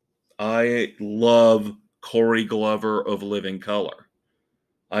 I love Corey Glover of Living Color.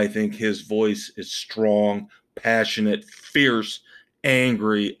 I think his voice is strong, passionate, fierce,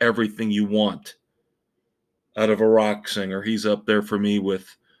 angry, everything you want out of a rock singer. He's up there for me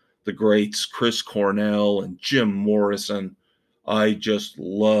with the greats Chris Cornell and Jim Morrison. I just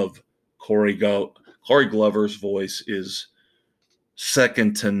love Corey Glover's voice is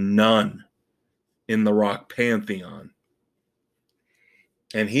second to none in the rock pantheon.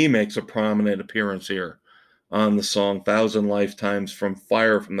 And he makes a prominent appearance here on the song Thousand Lifetimes from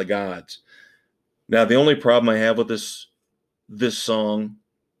Fire from the Gods. Now, the only problem I have with this song,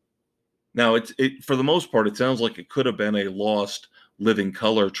 now it for the most part, it sounds like it could have been a lost Living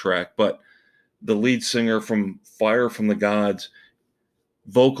Color track, but the lead singer from Fire from the Gods,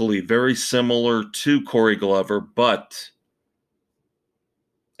 vocally very similar to Corey Glover, but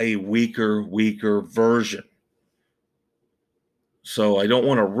a weaker version. So I don't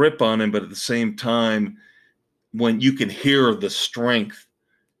want to rip on him, but at the same time, when you can hear the strength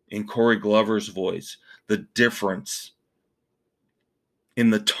in Corey Glover's voice, the difference in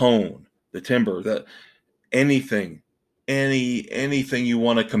the tone, the timbre, anything, anything you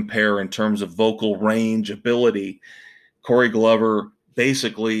want to compare in terms of vocal range, ability, Corey Glover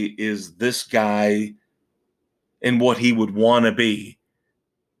basically is this guy and what he would want to be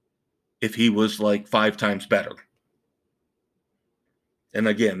if he was like 5 times better. And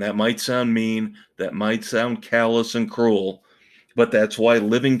again, that might sound mean, that might sound callous and cruel, but that's why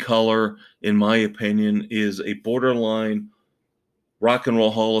Living Color, in my opinion, is a borderline Rock and Roll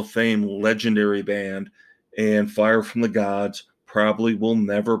Hall of Fame legendary band, and Fire from the Gods probably will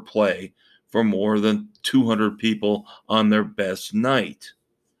never play for more than 200 people on their best night.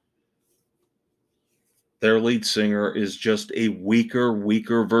 Their lead singer is just a weaker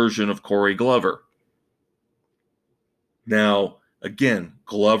version of Corey Glover. Now, again,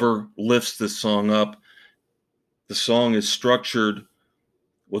 Glover lifts this song up. The song is structured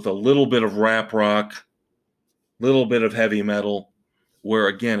with a little bit of rap rock, little bit of heavy metal, where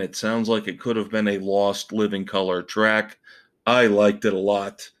again, it sounds like it could have been a lost Living Color track. I liked it a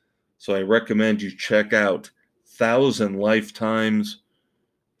lot. So I recommend you check out Thousand Lifetimes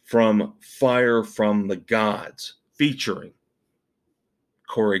from Fire from the Gods, featuring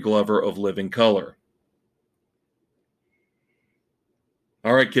Corey Glover of Living Color.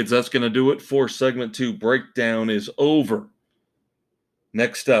 All right, kids, that's going to do it for segment 2. Breakdown is over.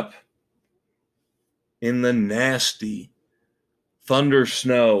 Next up, in the nasty thunder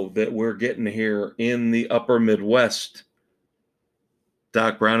snow that we're getting here in the upper Midwest,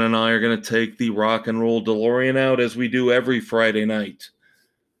 Doc Brown and I are going to take the rock and roll DeLorean out as we do every Friday night.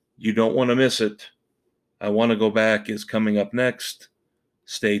 You don't want to miss it. I Want to Go Back is coming up next.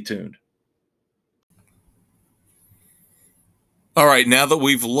 Stay tuned. All right, now that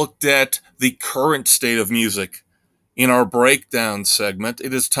we've looked at the current state of music in our breakdown segment,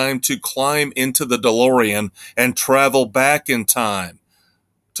 it is time to climb into the DeLorean and travel back in time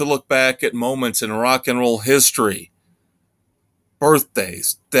to look back at moments in rock and roll history,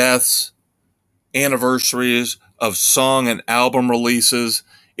 birthdays, deaths, anniversaries of song and album releases.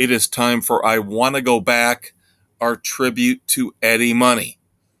 It is time for I Want to Go Back, our tribute to Eddie Money.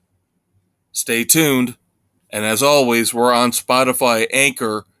 Stay tuned. And as always, we're on Spotify,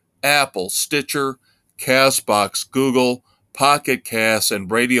 Anchor, Apple, Stitcher, Castbox, Google, Pocket Cast, and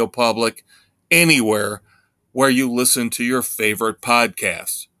Radio Public, anywhere where you listen to your favorite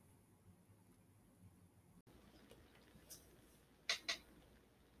podcasts.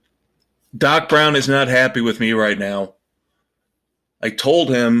 Doc Brown is not happy with me right now. I told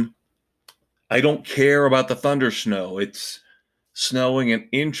him I don't care about the thunder snow. It's snowing an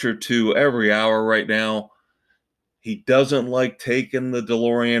inch or two every hour right now. He doesn't like taking the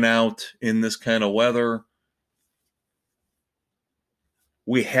DeLorean out in this kind of weather.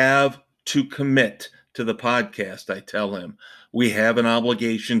 We have to commit to the podcast, I tell him. We have an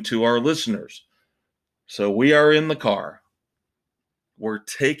obligation to our listeners. So we are in the car. We're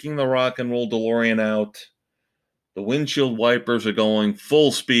taking the rock and roll DeLorean out. The windshield wipers are going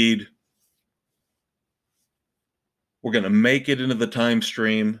full speed. We're going to make it into the time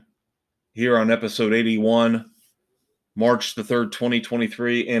stream here on episode 81, March the 3rd,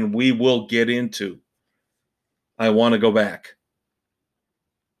 2023, and we will get into I Want to Go Back.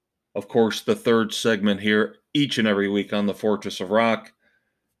 Of course, the third segment here each and every week on the Fortress of Rock.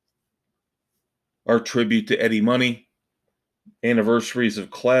 Our tribute to Eddie Money, anniversaries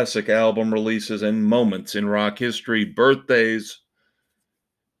of classic album releases and moments in rock history, birthdays.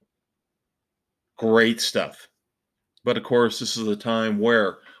 Great stuff. But of course, this is a time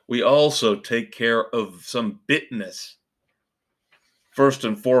where we also take care of some business. First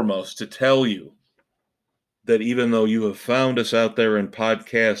and foremost, to tell you that even though you have found us out there in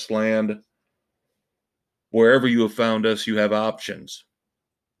podcast land, wherever you have found us, you have options.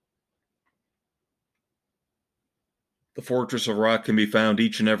 The Fortress of Rock can be found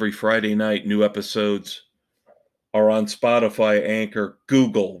each and every Friday night. New episodes are on Spotify, Anchor,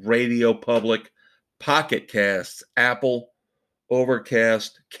 Google, Radio Public, Pocket Casts, Apple,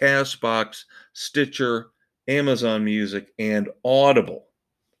 Overcast, Castbox, Stitcher, Amazon Music, and Audible.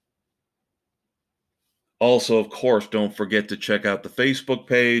 Also, of course, don't forget to check out the Facebook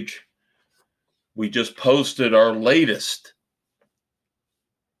page. We just posted our latest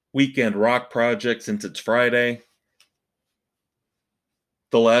weekend rock project since it's Friday.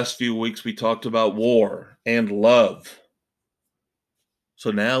 The last few weeks we talked about war and love. So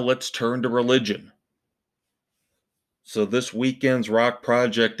now let's turn to religion. So this weekend's rock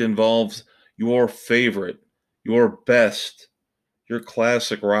project involves your favorite, your best, your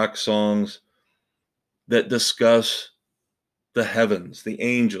classic rock songs that discuss the heavens, the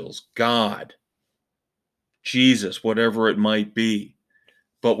angels, God, Jesus, whatever it might be.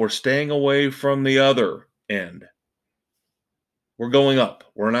 But we're staying away from the other end. We're going up.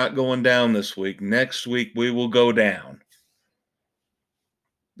 We're not going down this week. Next week, we will go down.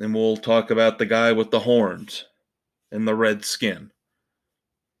 And we'll talk about the guy with the horns and the red skin.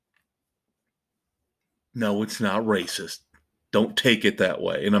 No, it's not racist. Don't take it that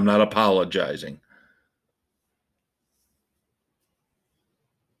way. And I'm not apologizing.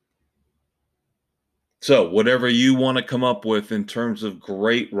 So, whatever you want to come up with in terms of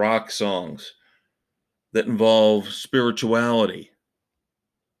great rock songs that involve spirituality,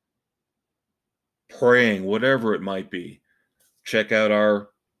 praying, whatever it might be, check out our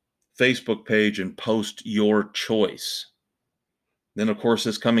Facebook page and post your choice. Then, of course,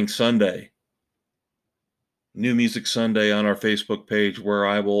 this coming Sunday, New Music Sunday on our Facebook page, where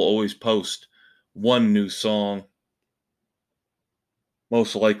I will always post one new song.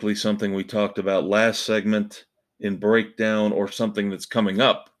 Most likely something we talked about last segment in Breakdown or something that's coming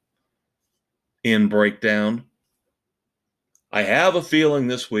up in Breakdown. I have a feeling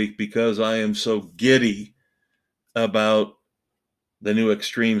this week, because I am so giddy about the new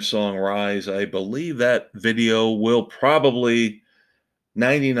Extreme song Rise, I believe that video will probably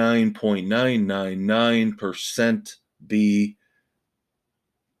 99.999% be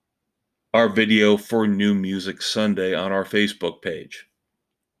our video for New Music Sunday on our Facebook page.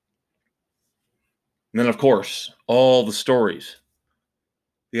 And then, of course, all the stories,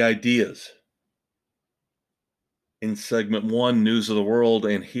 the ideas in segment 1, News of the World,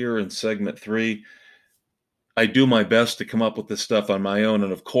 and here in segment 3, I do my best to come up with this stuff on my own.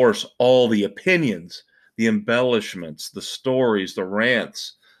 And of course, all the opinions, the embellishments, the stories, the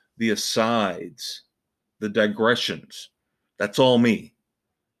rants, the asides, the digressions, that's all me.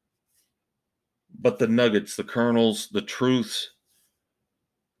 But the nuggets, the kernels, the truths,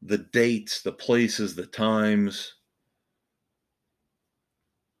 the dates, the places, the times,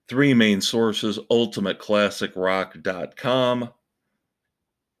 3 main sources: ultimateclassicrock.com,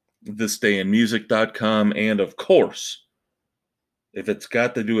 thisdayinmusic.com, and of course, if it's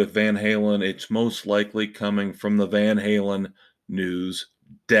got to do with Van Halen, it's most likely coming from the Van Halen news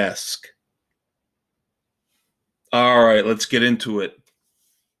desk. All right, let's get into it.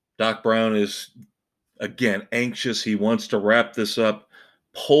 Doc Brown is, again, anxious. He wants to wrap this up,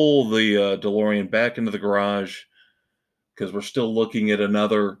 pull the DeLorean back into the garage, because we're still looking at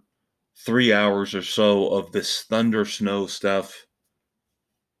another 3 hours or so of this thunder snow stuff.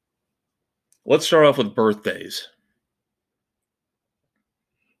 Let's start off with birthdays.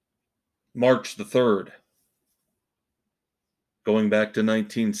 March the 3rd, going back to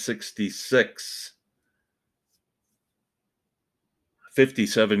 1966.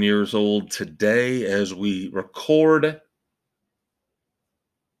 57 years old today as we record.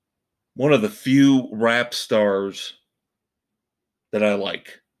 One of the few rap stars that I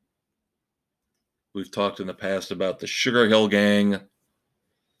like. We've talked in the past about the Sugar Hill Gang.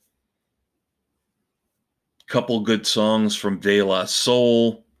 Couple good songs from De La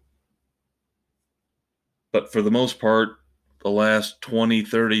Soul. But for the most part, the last 20,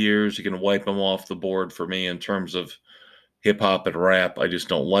 30 years, you can wipe them off the board for me in terms of hip-hop and rap. I just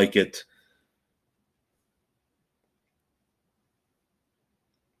don't like it.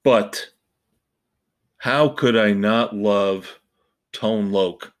 But how could I not love Tone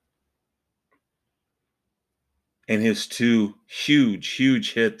Loc and his 2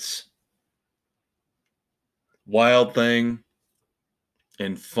 huge hits, Wild Thing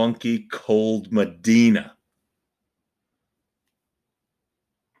and funky Cold Medina.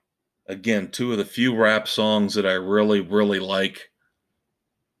 Again, two of the few rap songs that I really, really like.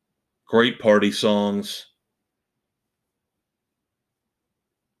 Great party songs.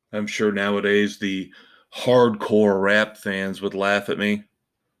 I'm sure nowadays the hardcore rap fans would laugh at me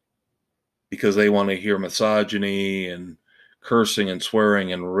because they want to hear misogyny and cursing and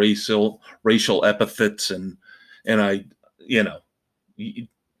swearing and racial epithets and I, you know,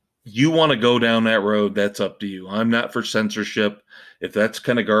 you want to go down that road, that's up to you. I'm not for censorship. If that's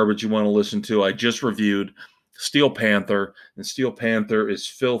kind of garbage you want to listen to, I just reviewed Steel Panther, and Steel Panther is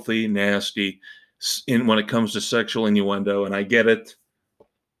filthy, nasty when it comes to sexual innuendo, and I get it.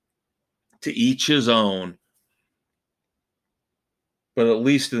 To each his own. But at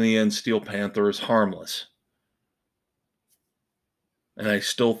least in the end, Steel Panther is harmless. And I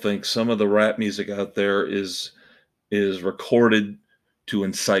still think some of the rap music out there is recorded to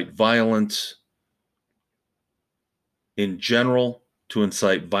incite violence in general, to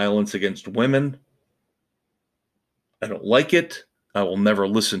incite violence against women. I don't like it. I will never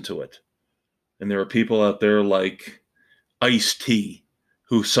listen to it. And there are people out there like Ice-T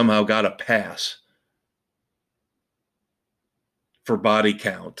who somehow got a pass for body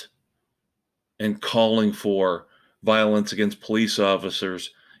count and calling for violence against police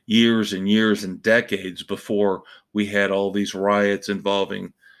officers years and years and decades before we had all these riots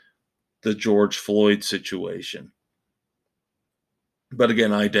involving the George Floyd situation. But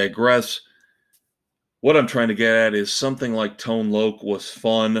again, I digress. What I'm trying to get at is something like Tone Loc was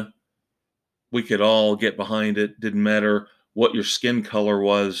fun. We could all get behind it. Didn't matter what your skin color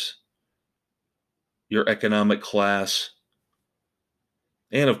was, your economic class.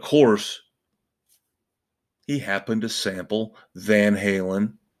 And of course, he happened to sample Van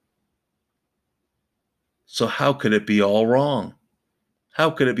Halen. So how could it be all wrong? How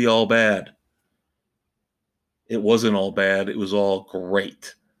could it be all bad? It wasn't all bad. It was all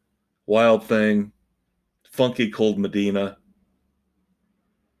great. Wild Thing, funky Cold Medina.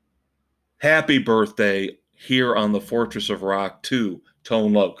 Happy birthday here on the Fortress of Rock to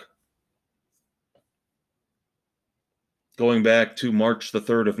Tone Loc. Going back to March the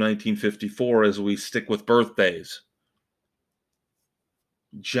 3rd of 1954 as we stick with birthdays.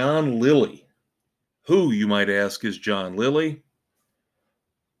 John Lilly. Who, you might ask, is John Lilly?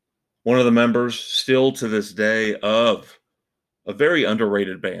 One of the members, still to this day, of a very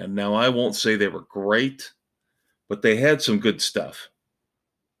underrated band. Now, I won't say they were great, but they had some good stuff.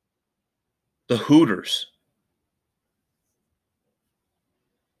 The Hooters.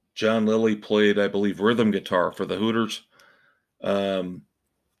 John Lilly played, I believe, rhythm guitar for the Hooters.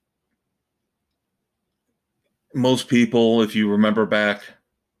 Most people, if you remember back,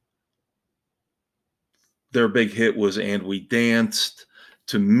 their big hit was And We Danced.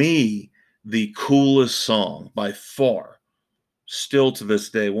 To me, the coolest song by far, still to this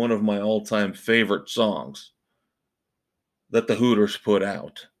day, one of my all-time favorite songs that the Hooters put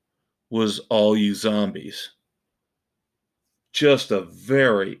out was All You Zombies. Just a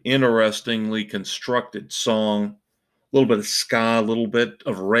very interestingly constructed song. A little bit of ska, a little bit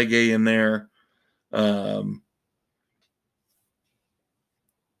of reggae in there.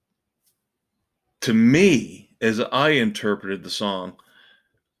 To me, as I interpreted the song,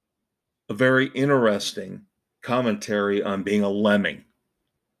 a very interesting commentary on being a lemming.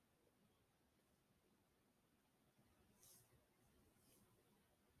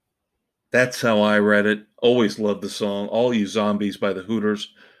 That's how I read it. Always loved the song. All You Zombies by the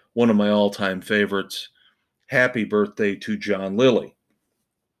Hooters, one of my all-time favorites. Happy birthday to John Lilly.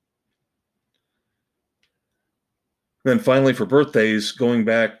 Then finally for birthdays, going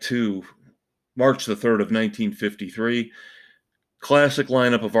back to March the 3rd of 1953, classic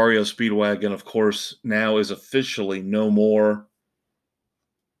lineup of REO Speedwagon, of course, now is officially no more.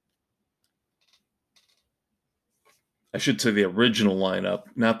 I should say the original lineup,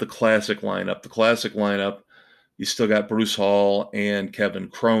 not the classic lineup. The classic lineup, you still got Bruce Hall and Kevin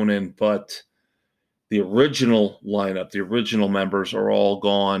Cronin, but the original lineup, the original members are all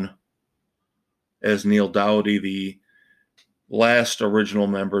gone, as Neil Dowdy, the last original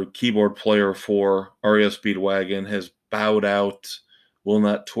member, keyboard player for REO Speedwagon, has bowed out, will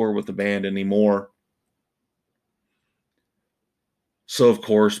not tour with the band anymore. So, of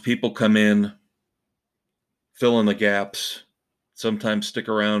course, people come in, fill in the gaps, sometimes stick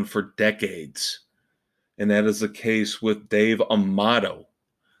around for decades. And that is the case with Dave Amato.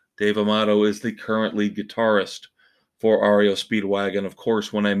 Dave Amato is the current lead guitarist for REO Speedwagon. Of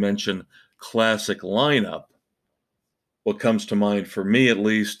course, when I mention classic lineup, what comes to mind for me at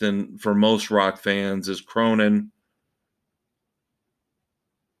least, and for most rock fans, is Cronin,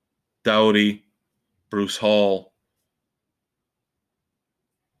 Dowdy, Bruce Hall,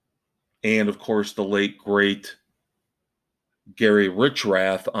 and of course the late great Gary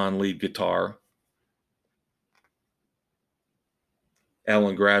Richrath on lead guitar.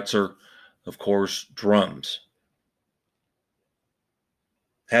 Alan Gratzer, of course, drums.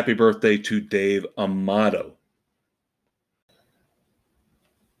 Happy birthday to Dave Amato.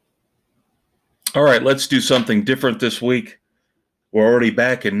 All right, let's do something different this week. We're already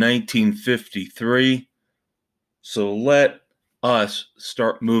back in 1953, so let us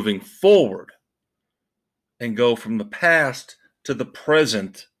start moving forward and go from the past to the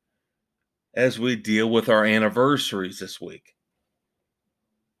present as we deal with our anniversaries this week.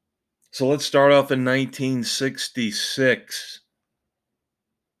 So let's start off in 1966.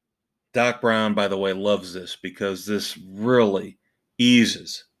 Doc Brown, by the way, loves this because this really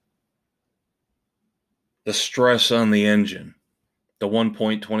eases the stress on the engine, the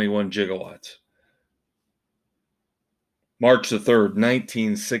 1.21 gigawatts. March the 3rd,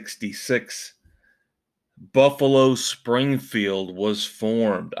 1966, Buffalo Springfield was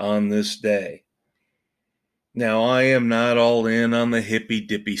formed on this day. Now, I am not all in on the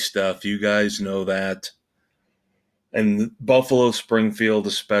hippy-dippy stuff. You guys know that. And Buffalo Springfield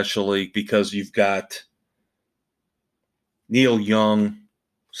especially, because you've got Neil Young,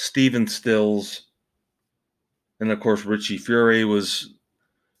 Stephen Stills, and of course Richie Furay was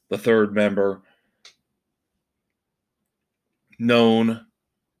the third member, known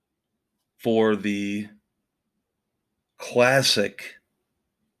for the classic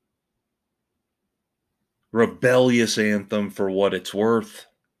rebellious anthem For What It's Worth.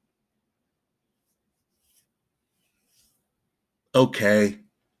 Okay,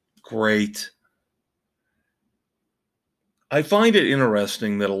 great. I find it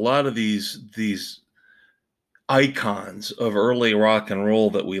interesting that a lot of these icons of early rock and roll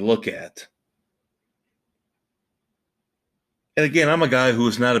that we look at. And again, I'm a guy who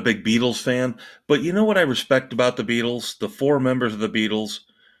is not a big Beatles fan, but you know what I respect about the Beatles? The four members of the Beatles,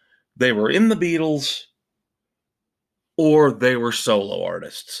 they were in the Beatles or they were solo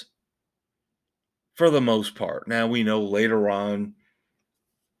artists for the most part. Now we know later on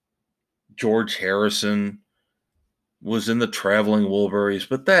George Harrison was in the Traveling Wilburys,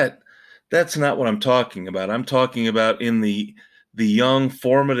 but that's not what I'm talking about. I'm talking about in the young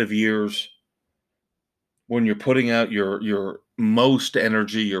formative years when you're putting out your most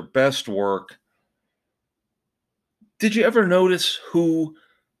energy, your best work. Did you ever notice who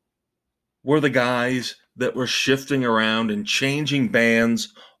were the guys that were shifting around and changing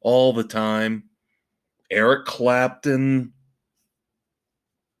bands all the time? Eric Clapton,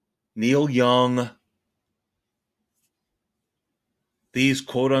 Neil Young, these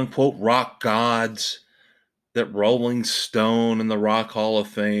quote-unquote rock gods that Rolling Stone and the Rock Hall of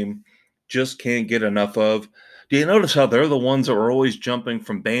Fame just can't get enough of. Do you notice how they're the ones that are always jumping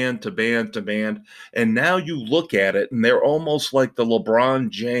from band to band to band? And now you look at it and they're almost like the LeBron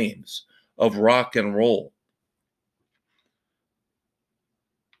James of rock and roll.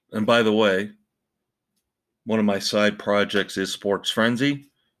 And by the way, one of my side projects is Sports Frenzy.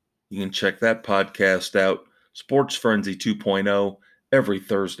 You can check that podcast out, Sports Frenzy 2.0, every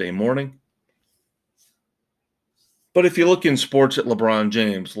Thursday morning. But if you look in sports at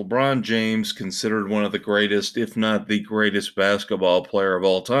LeBron James considered one of the greatest, if not the greatest basketball player of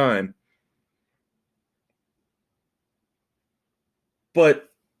all time. But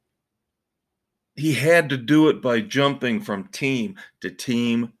he had to do it by jumping from team to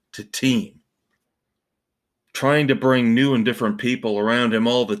team to team, trying to bring new and different people around him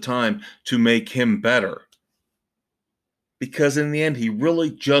all the time to make him better. Because in the end, he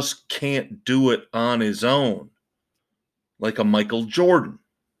really just can't do it on his own, like a Michael Jordan.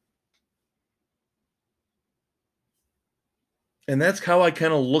 And that's how I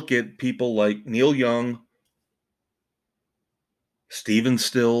kind of look at people like Neil Young, Stephen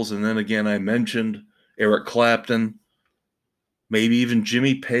Stills, and then again, I mentioned Eric Clapton, maybe even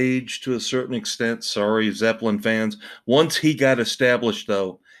Jimmy Page to a certain extent. Sorry, Zeppelin fans. Once he got established,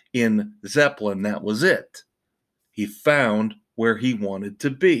 though, in Zeppelin, that was it. He found where he wanted to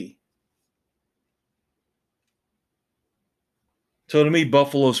be. So to me,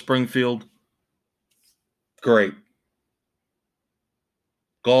 Buffalo Springfield, great.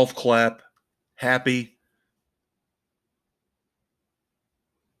 Golf clap, happy.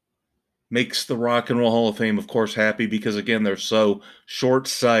 Makes the Rock and Roll Hall of Fame, of course, happy because, again, they're so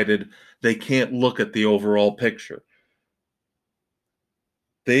short-sighted, they can't look at the overall picture.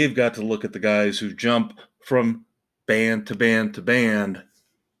 They've got to look at the guys who jump from band to band to band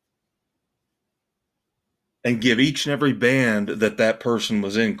and give each and every band that person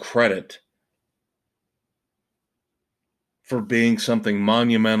was in credit for being something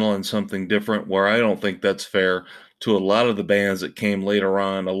monumental and something different, where I don't think that's fair to a lot of the bands that came later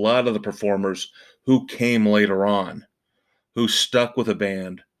on, a lot of the performers who came later on, who stuck with a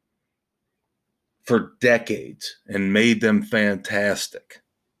band for decades and made them fantastic.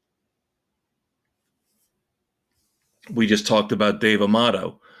 We just talked about Dave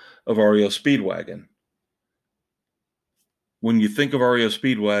Amato of REO Speedwagon. When you think of REO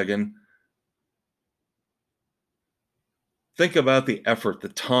Speedwagon, think about the effort, the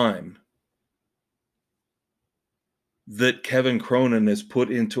time that Kevin Cronin has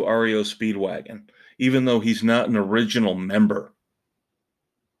put into REO Speedwagon, even though he's not an original member.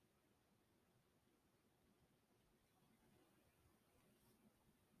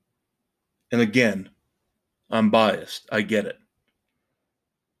 And again, I'm biased. I get it.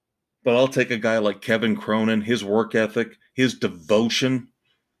 But I'll take a guy like Kevin Cronin, his work ethic, his devotion.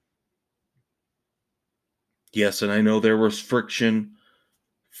 Yes, and I know there was friction,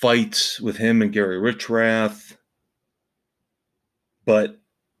 fights with him and Gary Richrath, but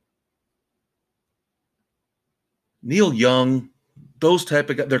Neil Young, those type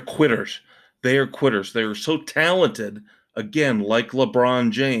of guys, they're quitters. They are quitters. They are so talented. Again, like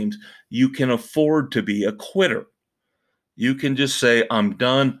LeBron James, you can afford to be a quitter. You can just say, I'm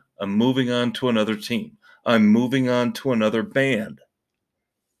done. I'm moving on to another team. I'm moving on to another band.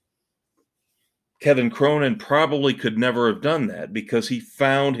 Kevin Cronin probably could never have done that because he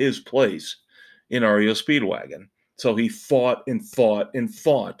found his place in REO Speedwagon. So he fought and fought and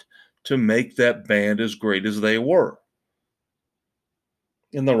fought to make that band as great as they were.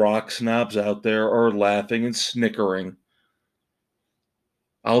 And the rock snobs out there are laughing and snickering.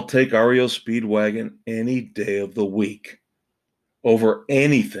 I'll take REO Speedwagon any day of the week over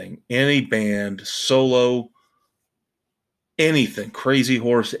anything, any band, solo, anything, Crazy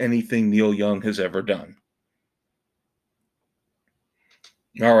Horse, anything Neil Young has ever done.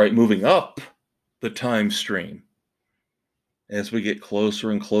 All right, moving up the time stream as we get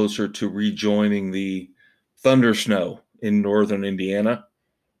closer and closer to rejoining the thunder snow in northern Indiana.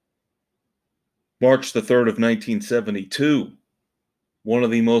 March the 3rd of 1972, one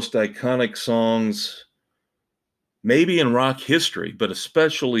of the most iconic songs maybe in rock history, but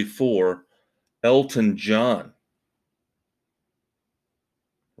especially for Elton John.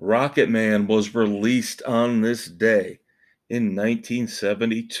 Rocket Man was released on this day in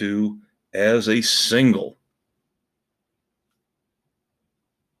 1972 as a single.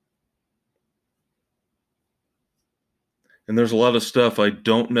 And there's a lot of stuff I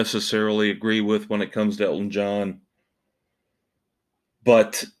don't necessarily agree with when it comes to Elton John,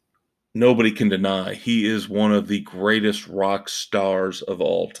 but nobody can deny he is one of the greatest rock stars of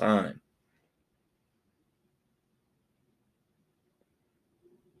all time.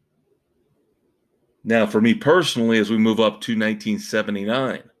 Now, for me personally, as we move up to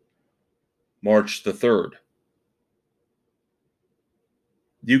 1979, March the 3rd,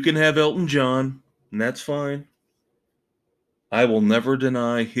 you can have Elton John, and that's fine. I will never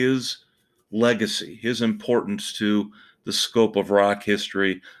deny his legacy, his importance to the scope of rock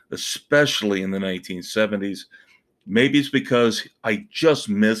history, especially in the 1970s. Maybe it's because I just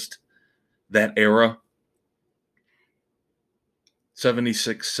missed that era.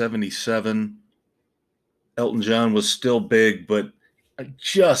 76, 77. Elton John was still big, but I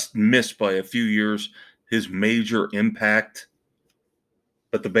just missed by a few years his major impact.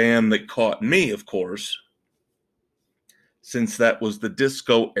 But the band that caught me, of course, since that was the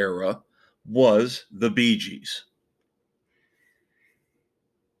disco era, was the Bee Gees.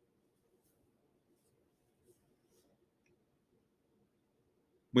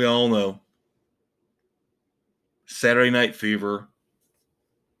 We all know Saturday Night Fever,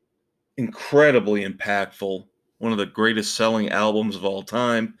 incredibly impactful, one of the greatest selling albums of all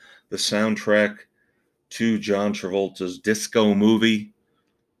time, the soundtrack to John Travolta's Disco Movie,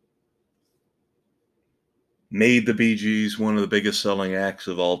 made the Bee Gees one of the biggest selling acts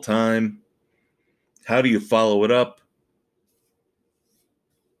of all time. How do you follow it up?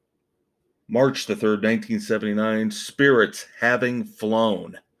 March the 3rd, 1979, Spirits Having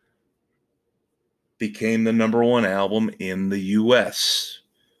Flown became the number one album in the U.S.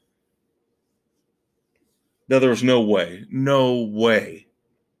 Now, there was no way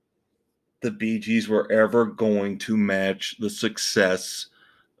the Bee Gees were ever going to match the success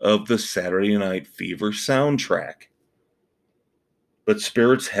of the Saturday Night Fever soundtrack. But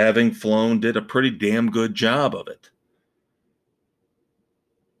Spirits Having Flown did a pretty damn good job of it.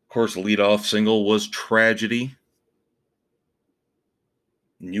 Of course, the lead-off single was Tragedy.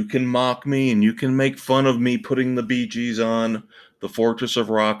 You can mock me and you can make fun of me putting the Bee Gees on the Fortress of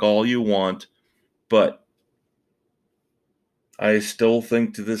Rock all you want, but I still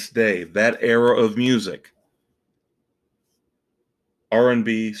think to this day that era of music,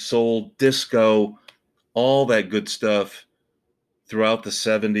 R&B, soul, disco, all that good stuff throughout the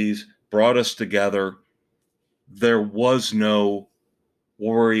 70s brought us together. There was no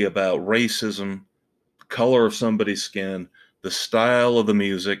worry about racism, color of somebody's skin, the style of the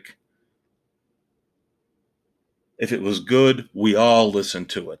music. If it was good, we all listened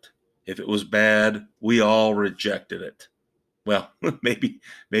to it. If it was bad, we all rejected it. Well, maybe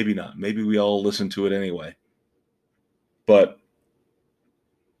not. Maybe we all listened to it anyway. But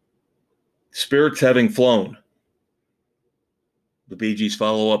spirits having flown, the Bee Gees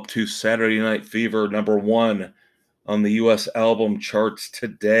follow up to Saturday Night Fever, #1 on the U.S. album charts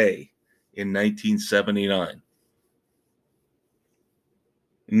today in 1979.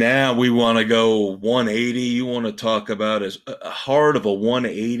 Now we want to go 180. You want to talk about as hard of a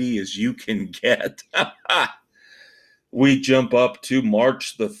 180 as you can get. We jump up to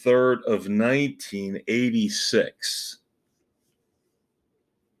March the 3rd of 1986.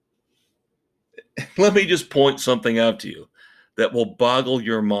 Let me just point something out to you that will boggle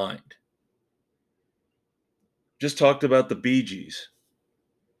your mind. Just talked about the Bee Gees.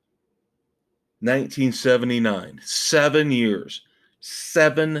 1979, 7 years.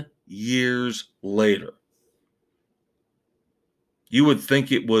 7 years later. You would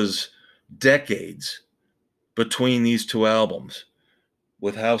think it was decades between these two albums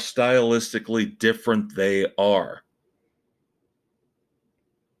with how stylistically different they are.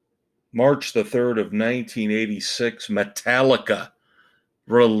 March the 3rd of 1986, Metallica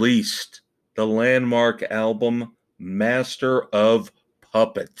released the landmark album Master of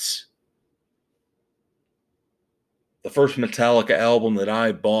Puppets. The first Metallica album that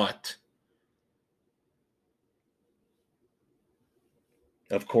I bought.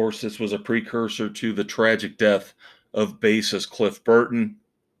 Of course, this was a precursor to the tragic death of bassist Cliff Burton.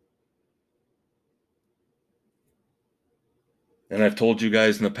 And I've told you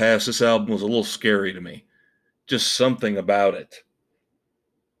guys in the past, this album was a little scary to me. Just something about it.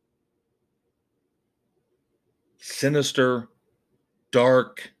 Sinister,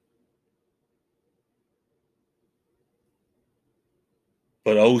 dark,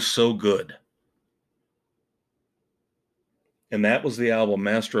 but oh so good. And that was the album,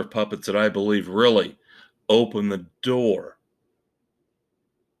 Master of Puppets, that I believe really opened the door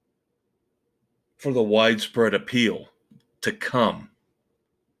for the widespread appeal to come.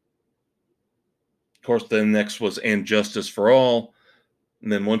 Of course, then next was And Justice for All.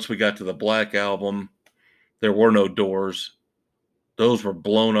 And then once we got to the Black Album, there were no doors. Those were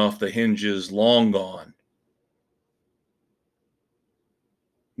blown off the hinges, long gone.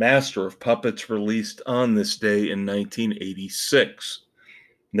 Master of Puppets released on this day in 1986.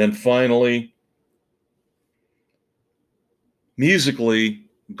 And then finally, musically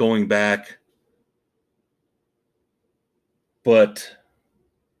going back, but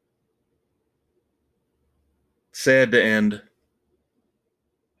sad to end.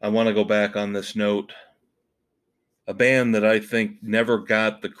 I want to go back on this note. A band that I think never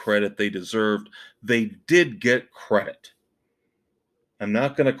got the credit they deserved. They did get credit. I'm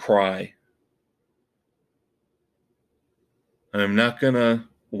not going to cry. I'm not going to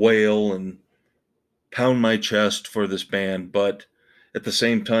wail and pound my chest for this band, but at the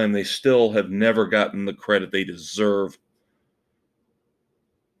same time, they still have never gotten the credit they deserve.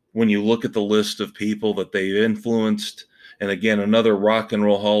 When you look at the list of people that they've influenced, and again, another Rock and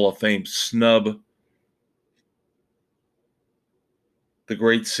Roll Hall of Fame snub. The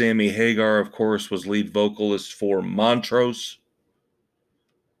great Sammy Hagar, of course, was lead vocalist for Montrose.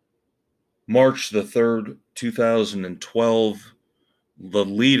 March the 3rd, 2012, the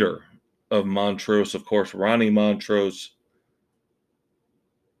leader of Montrose, of course, Ronnie Montrose,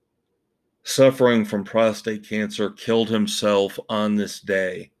 suffering from prostate cancer, killed himself on this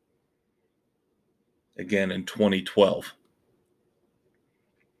day, again in 2012.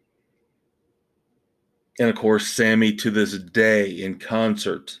 And of course, Sammy, to this day in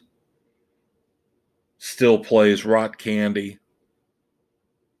concert, still plays Rock Candy,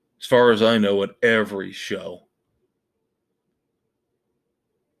 as far as I know, at every show.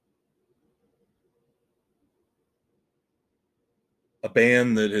 A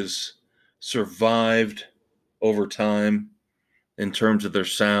band that has survived over time in terms of their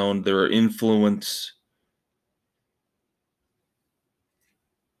sound, their influence.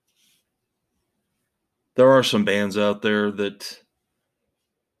 There are some bands out there that,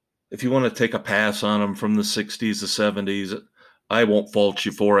 if you want to take a pass on them from the 60s, the 70s, I won't fault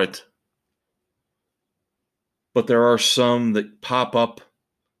you for it. But there are some that pop up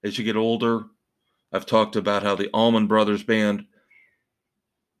as you get older. I've talked about how the Allman Brothers Band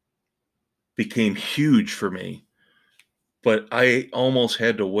became huge for me, but I almost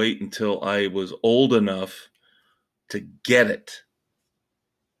had to wait until I was old enough to get it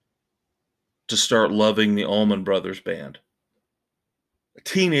to start loving the Allman Brothers Band. A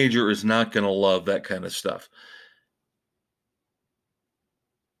teenager is not going to love that kind of stuff.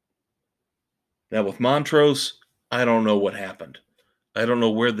 Now, with Montrose, I don't know what happened. I don't know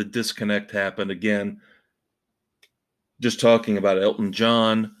where the disconnect happened. Again, just talking about Elton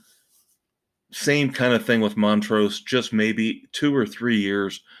John, same kind of thing with Montrose, just maybe 2 or 3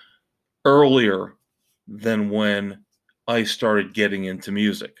 years earlier than when I started getting into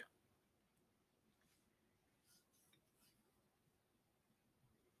music.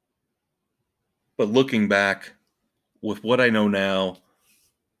 But looking back with what I know now,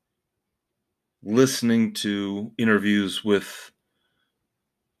 listening to interviews with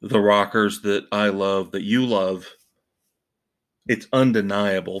the rockers that I love, that you love, it's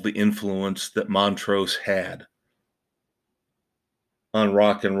undeniable the influence that Montrose had on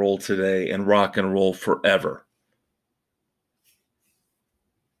rock and roll today and rock and roll forever.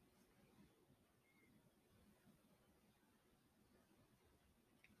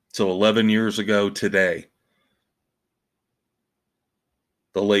 So 11 years ago today,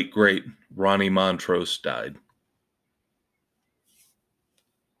 the late, great Ronnie Montrose died.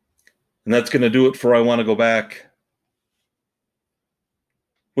 And that's going to do it for I Want to Go Back.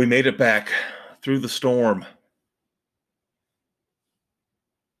 We made it back through the storm.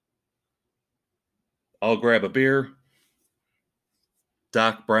 I'll grab a beer.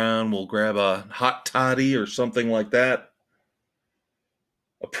 Doc Brown will grab a hot toddy or something like that,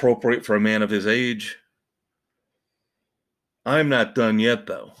 appropriate for a man of his age. I'm not done yet,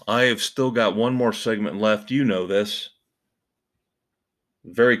 though. I have still got one more segment left. You know this.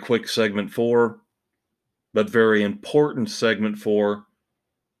 Very quick segment 4, but very important segment 4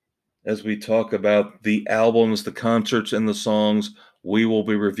 as we talk about the albums, the concerts, and the songs we will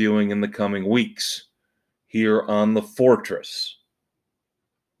be reviewing in the coming weeks here on The Fortress.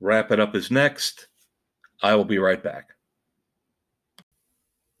 Wrap It Up is next. I will be right back.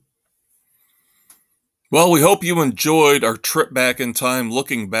 Well, we hope you enjoyed our trip back in time,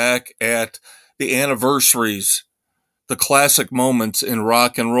 looking back at the anniversaries, the classic moments in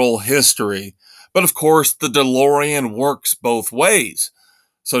rock and roll history. But of course, the DeLorean works both ways.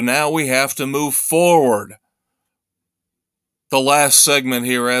 So now we have to move forward. The last segment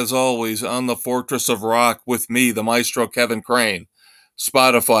here, as always, on the Fortress of Rock with me, the Maestro Kevin Crane.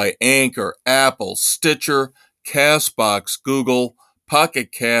 Spotify, Anchor, Apple, Stitcher, Castbox, Google,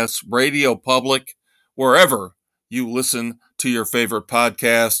 Pocket Casts, Radio Public, wherever you listen to your favorite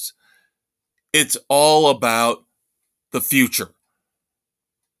podcasts. It's all about the future.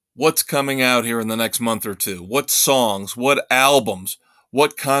 What's coming out here in the next month or two? What songs? What albums?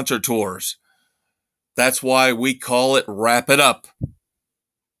 What concert tours? That's why we call it Wrap It Up.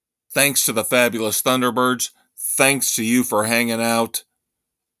 Thanks to the fabulous Thunderbirds. Thanks to you for hanging out.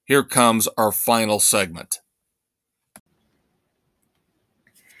 Here comes our final segment.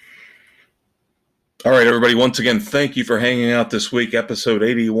 All right, everybody, once again, thank you for hanging out this week. Episode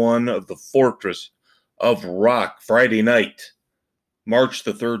 81 of The Fortress of Rock, Friday night, March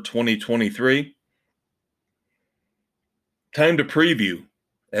the 3rd, 2023. Time to preview,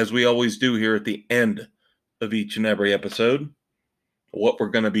 as we always do here at the end of each and every episode, what we're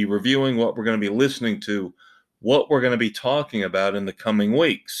going to be reviewing, what we're going to be listening to, what we're going to be talking about in the coming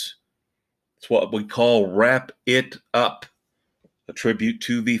weeks. It's what we call Wrap It Up, a tribute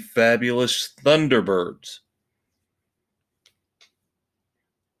to the fabulous Thunderbirds.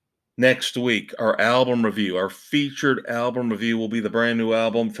 Next week, our album review, our featured album review will be the brand new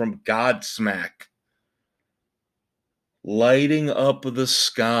album from Godsmack, Lighting Up the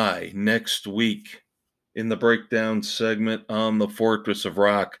Sky, next week in the breakdown segment on the Fortress of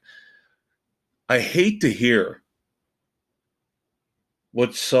Rock. I hate to hear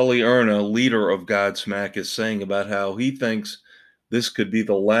what Sully Erna, leader of Godsmack, is saying about how he thinks this could be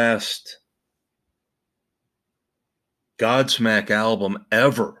the last Godsmack album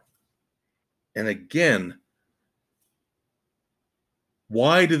ever. And again,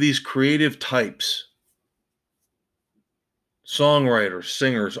 why do these creative types, songwriters,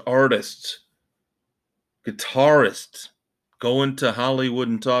 singers, artists, guitarists, go into Hollywood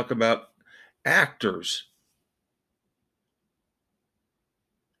and talk about actors,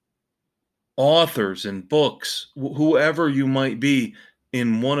 authors and books, whoever you might be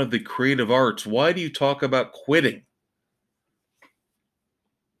in one of the creative arts? Why do you talk about quitting?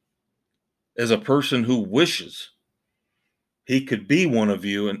 as a person who wishes he could be one of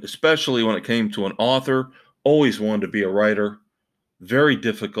you, and especially when it came to an author, always wanted to be a writer. Very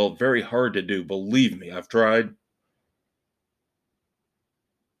difficult, very hard to do. Believe me, I've tried.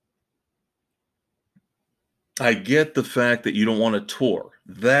 I get the fact that you don't want to tour.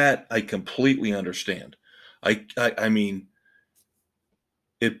 That I completely understand. I mean,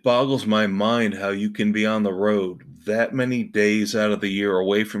 it boggles my mind how you can be on the road that many days out of the year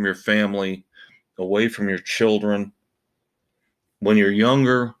away from your family, away from your children. When you're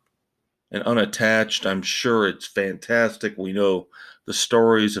younger and unattached, I'm sure it's fantastic. We know the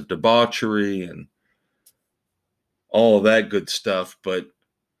stories of debauchery and all of that good stuff, but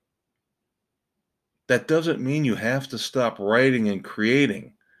that doesn't mean you have to stop writing and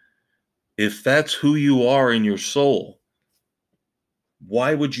creating. If that's who you are in your soul,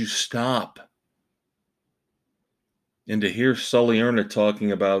 why would you stop? And to hear Sully Erna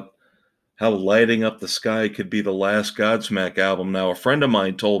talking about how Lighting Up the Sky could be the last Godsmack album. Now, a friend of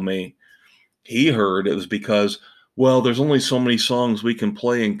mine told me he heard it was because, well, there's only so many songs we can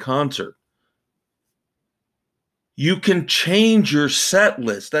play in concert. You can change your set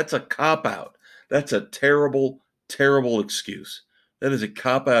list. That's a cop out. That's a terrible, terrible excuse. That is a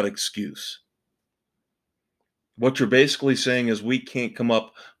cop out excuse. What you're basically saying is we can't come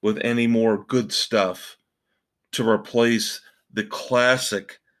up with any more good stuff to replace the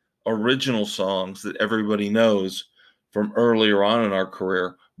classic original songs that everybody knows from earlier on in our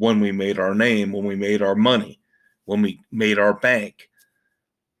career when we made our name, when we made our money, when we made our bank.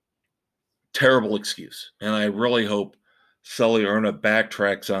 Terrible excuse. And I really hope Sully Erna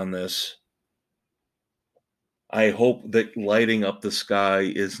backtracks on this. I hope that Lighting Up the Sky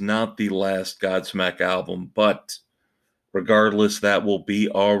is not the last Godsmack album, but regardless, that will be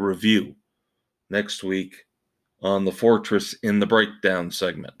our review next week on The Fortress in the Breakdown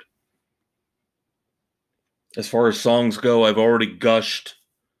segment. As far as songs go, I've already gushed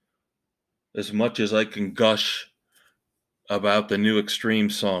as much as I can gush about the new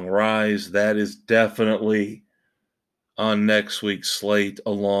Extreme song, Rise. That is definitely on next week's slate,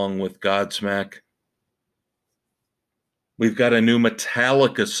 along with Godsmack. We've got a new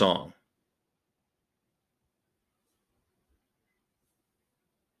Metallica song.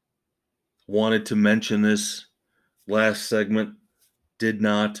 Wanted to mention this last segment, did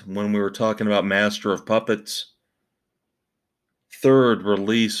not when we were talking about Master of Puppets. Third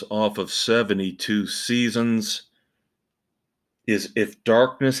release off of 72 Seasons is If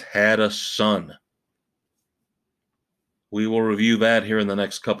Darkness Had a Sun. We will review that here in the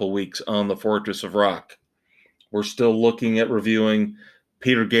next couple weeks on the Fortress of Rock. We're still looking at reviewing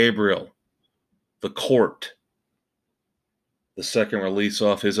Peter Gabriel, The Court, the second release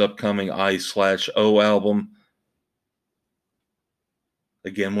off his upcoming I/O album.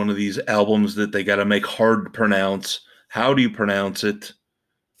 Again, one of these albums that they got to make hard to pronounce. How do you pronounce it?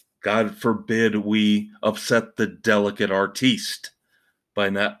 God forbid we upset the delicate artiste by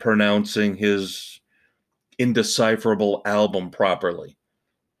not pronouncing his indecipherable album properly.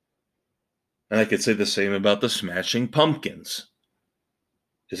 And I could say the same about the Smashing Pumpkins.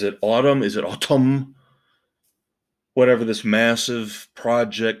 Is it autumn? Is it autumn? Whatever this massive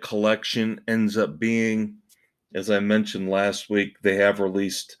project collection ends up being, as I mentioned last week, they have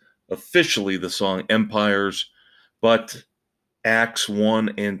released officially the song Empires, but Acts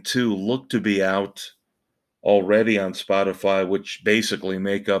 1 and 2 look to be out already on Spotify, which basically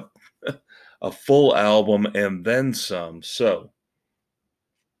make up a full album and then some. So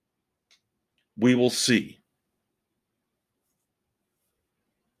we will see.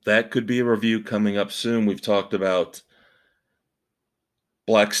 That could be a review coming up soon. We've talked about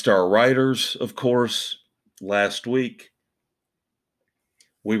Black Star Riders, of course, last week.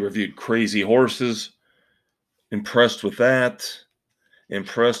 We reviewed Crazy Horses. Impressed with that.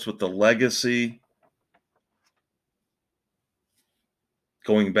 Impressed with the legacy.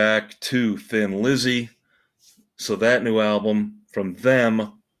 Going back to Thin Lizzy. So that new album from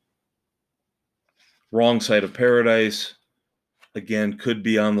them, Wrong Side of Paradise, again, could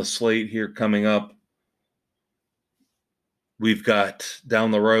be on the slate here coming up. We've got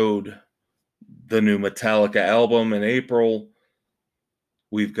down the road the new Metallica album in April.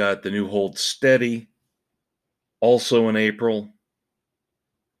 We've got the new Hold Steady also in April.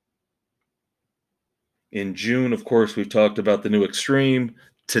 In June, of course, we've talked about the new Extreme.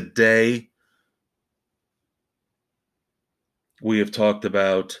 Today, we have talked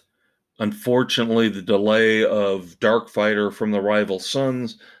about, unfortunately, the delay of Dark Fighter from the Rival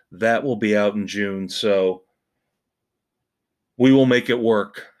Sons. That will be out in June, so we will make it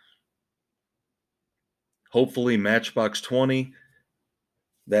work. Hopefully, Matchbox 20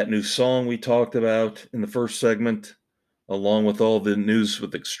 That new song we talked about in the first segment, along with all the news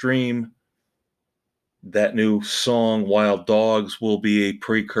with Extreme, that new song, Wild Dogs, will be a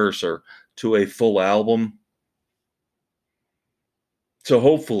precursor to a full album. So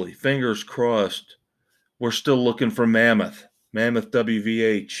hopefully, fingers crossed, we're still looking for Mammoth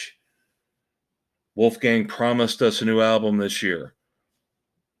WVH. Wolfgang promised us a new album this year.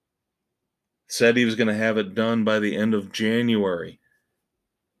 Said he was going to have it done by the end of January.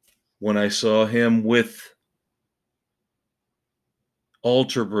 When I saw him with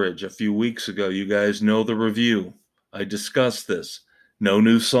Alter Bridge a few weeks ago, you guys know the review. I discussed this. No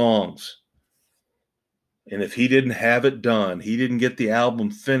new songs. And if he didn't have it done, he didn't get the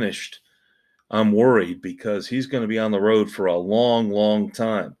album finished, I'm worried because he's going to be on the road for a long, long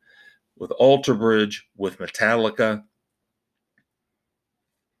time. With Alter Bridge, with Metallica,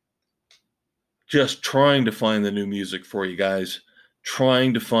 just trying to find the new music for you guys,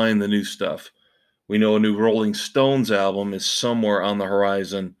 trying to find the new stuff. We know a new Rolling Stones album is somewhere on the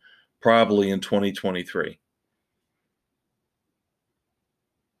horizon, probably in 2023.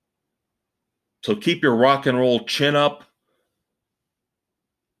 So keep your rock and roll chin up,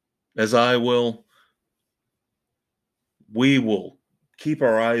 as I will. We will keep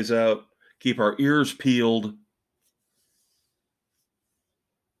our eyes out, keep our ears peeled.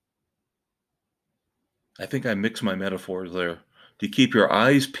 I think I mixed my metaphors there. Do you keep your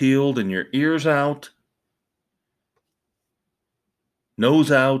eyes peeled and your ears out? Nose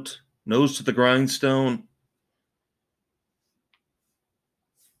to the grindstone.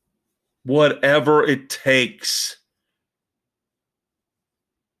 Whatever it takes.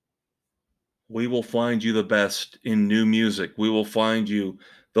 We will find you the best in new music. We will find you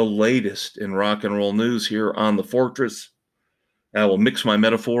the latest in rock and roll news here on The Fortress. I will mix my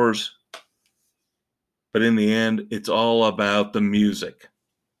metaphors. But in the end, it's all about the music.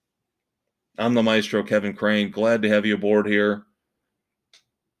 I'm the Maestro, Kevin Crane. Glad to have you aboard here.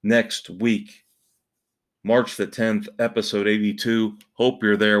 Next week, March the 10th, episode 82. Hope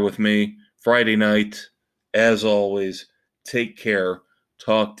you're there with me. Friday night, as always, take care.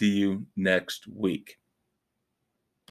 Talk to you next week.